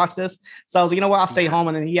Jersey to watch this. So I was like, you know what, I'll stay home.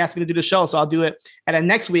 And then he asked me to do the show, so I'll do it. And then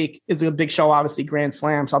next week is a big show, obviously Grand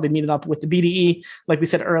Slam. So I'll be meeting up with the BDE, like we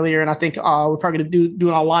said earlier. And I think we're probably going to do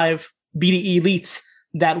a live BDE Elites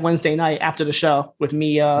that Wednesday night after the show with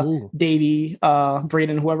me, Davey,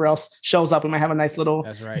 Braden, whoever else shows up. We might have a nice little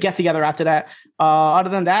get together after that. Other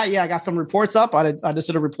than that, I got some reports up. I just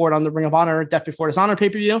did a report on the Ring of Honor Death Before Dishonor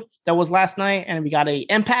pay-per-view that was last night, and we got a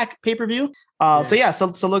Impact pay-per-view.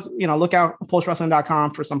 So look out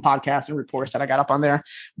postwrestling.com for some podcasts and reports that I got up on there.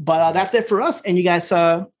 But that's it for us, and you guys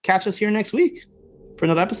catch us here next week for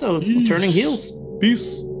another episode of Turning Heels.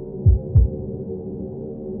 Peace.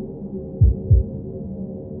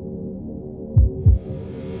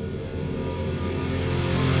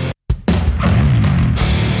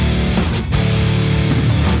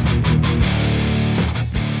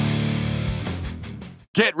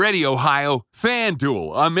 Get ready, Ohio.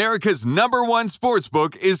 FanDuel, America's #1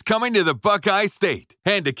 sportsbook, is coming to the Buckeye State.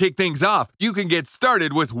 And to kick things off, you can get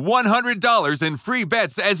started with $100 in free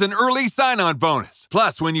bets as an early sign-on bonus.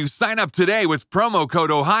 Plus, when you sign up today with promo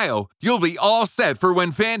code OHIO, you'll be all set for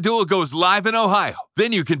when FanDuel goes live in Ohio.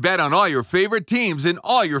 Then you can bet on all your favorite teams in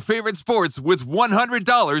all your favorite sports with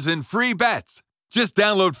 $100 in free bets. Just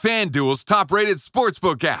download FanDuel's top-rated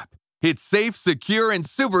sportsbook app. It's safe, secure, and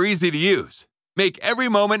super easy to use. Make every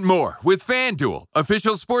moment more with FanDuel,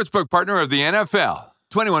 official sportsbook partner of the NFL.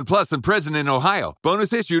 21 plus and present in Ohio.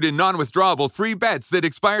 Bonus issued in non-withdrawable free bets that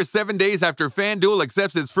expire 7 days after FanDuel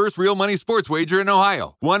accepts its first real money sports wager in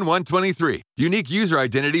Ohio. 1/1/23. Unique user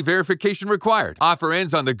identity verification required. Offer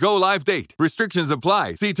ends on the go live date. Restrictions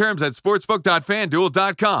apply. See terms at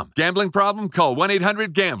sportsbook.fanduel.com. Gambling problem? Call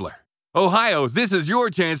 1-800-GAMBLER. Ohio, this is your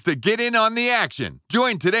chance to get in on the action.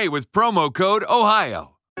 Join today with promo code OHIO.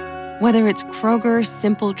 Whether it's Kroger's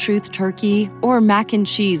Simple Truth Turkey or mac and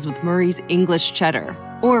cheese with Murray's English Cheddar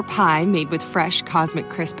or pie made with fresh Cosmic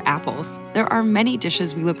Crisp apples, there are many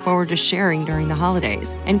dishes we look forward to sharing during the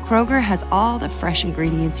holidays. And Kroger has all the fresh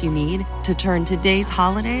ingredients you need to turn today's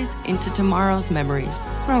holidays into tomorrow's memories.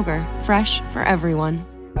 Kroger, fresh for everyone.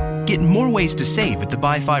 Get more ways to save at the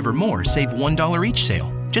Buy 5 or More Save $1 each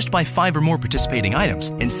sale. Just buy 5 or more participating items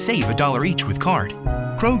and save $1 each with card.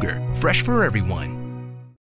 Kroger, fresh for everyone.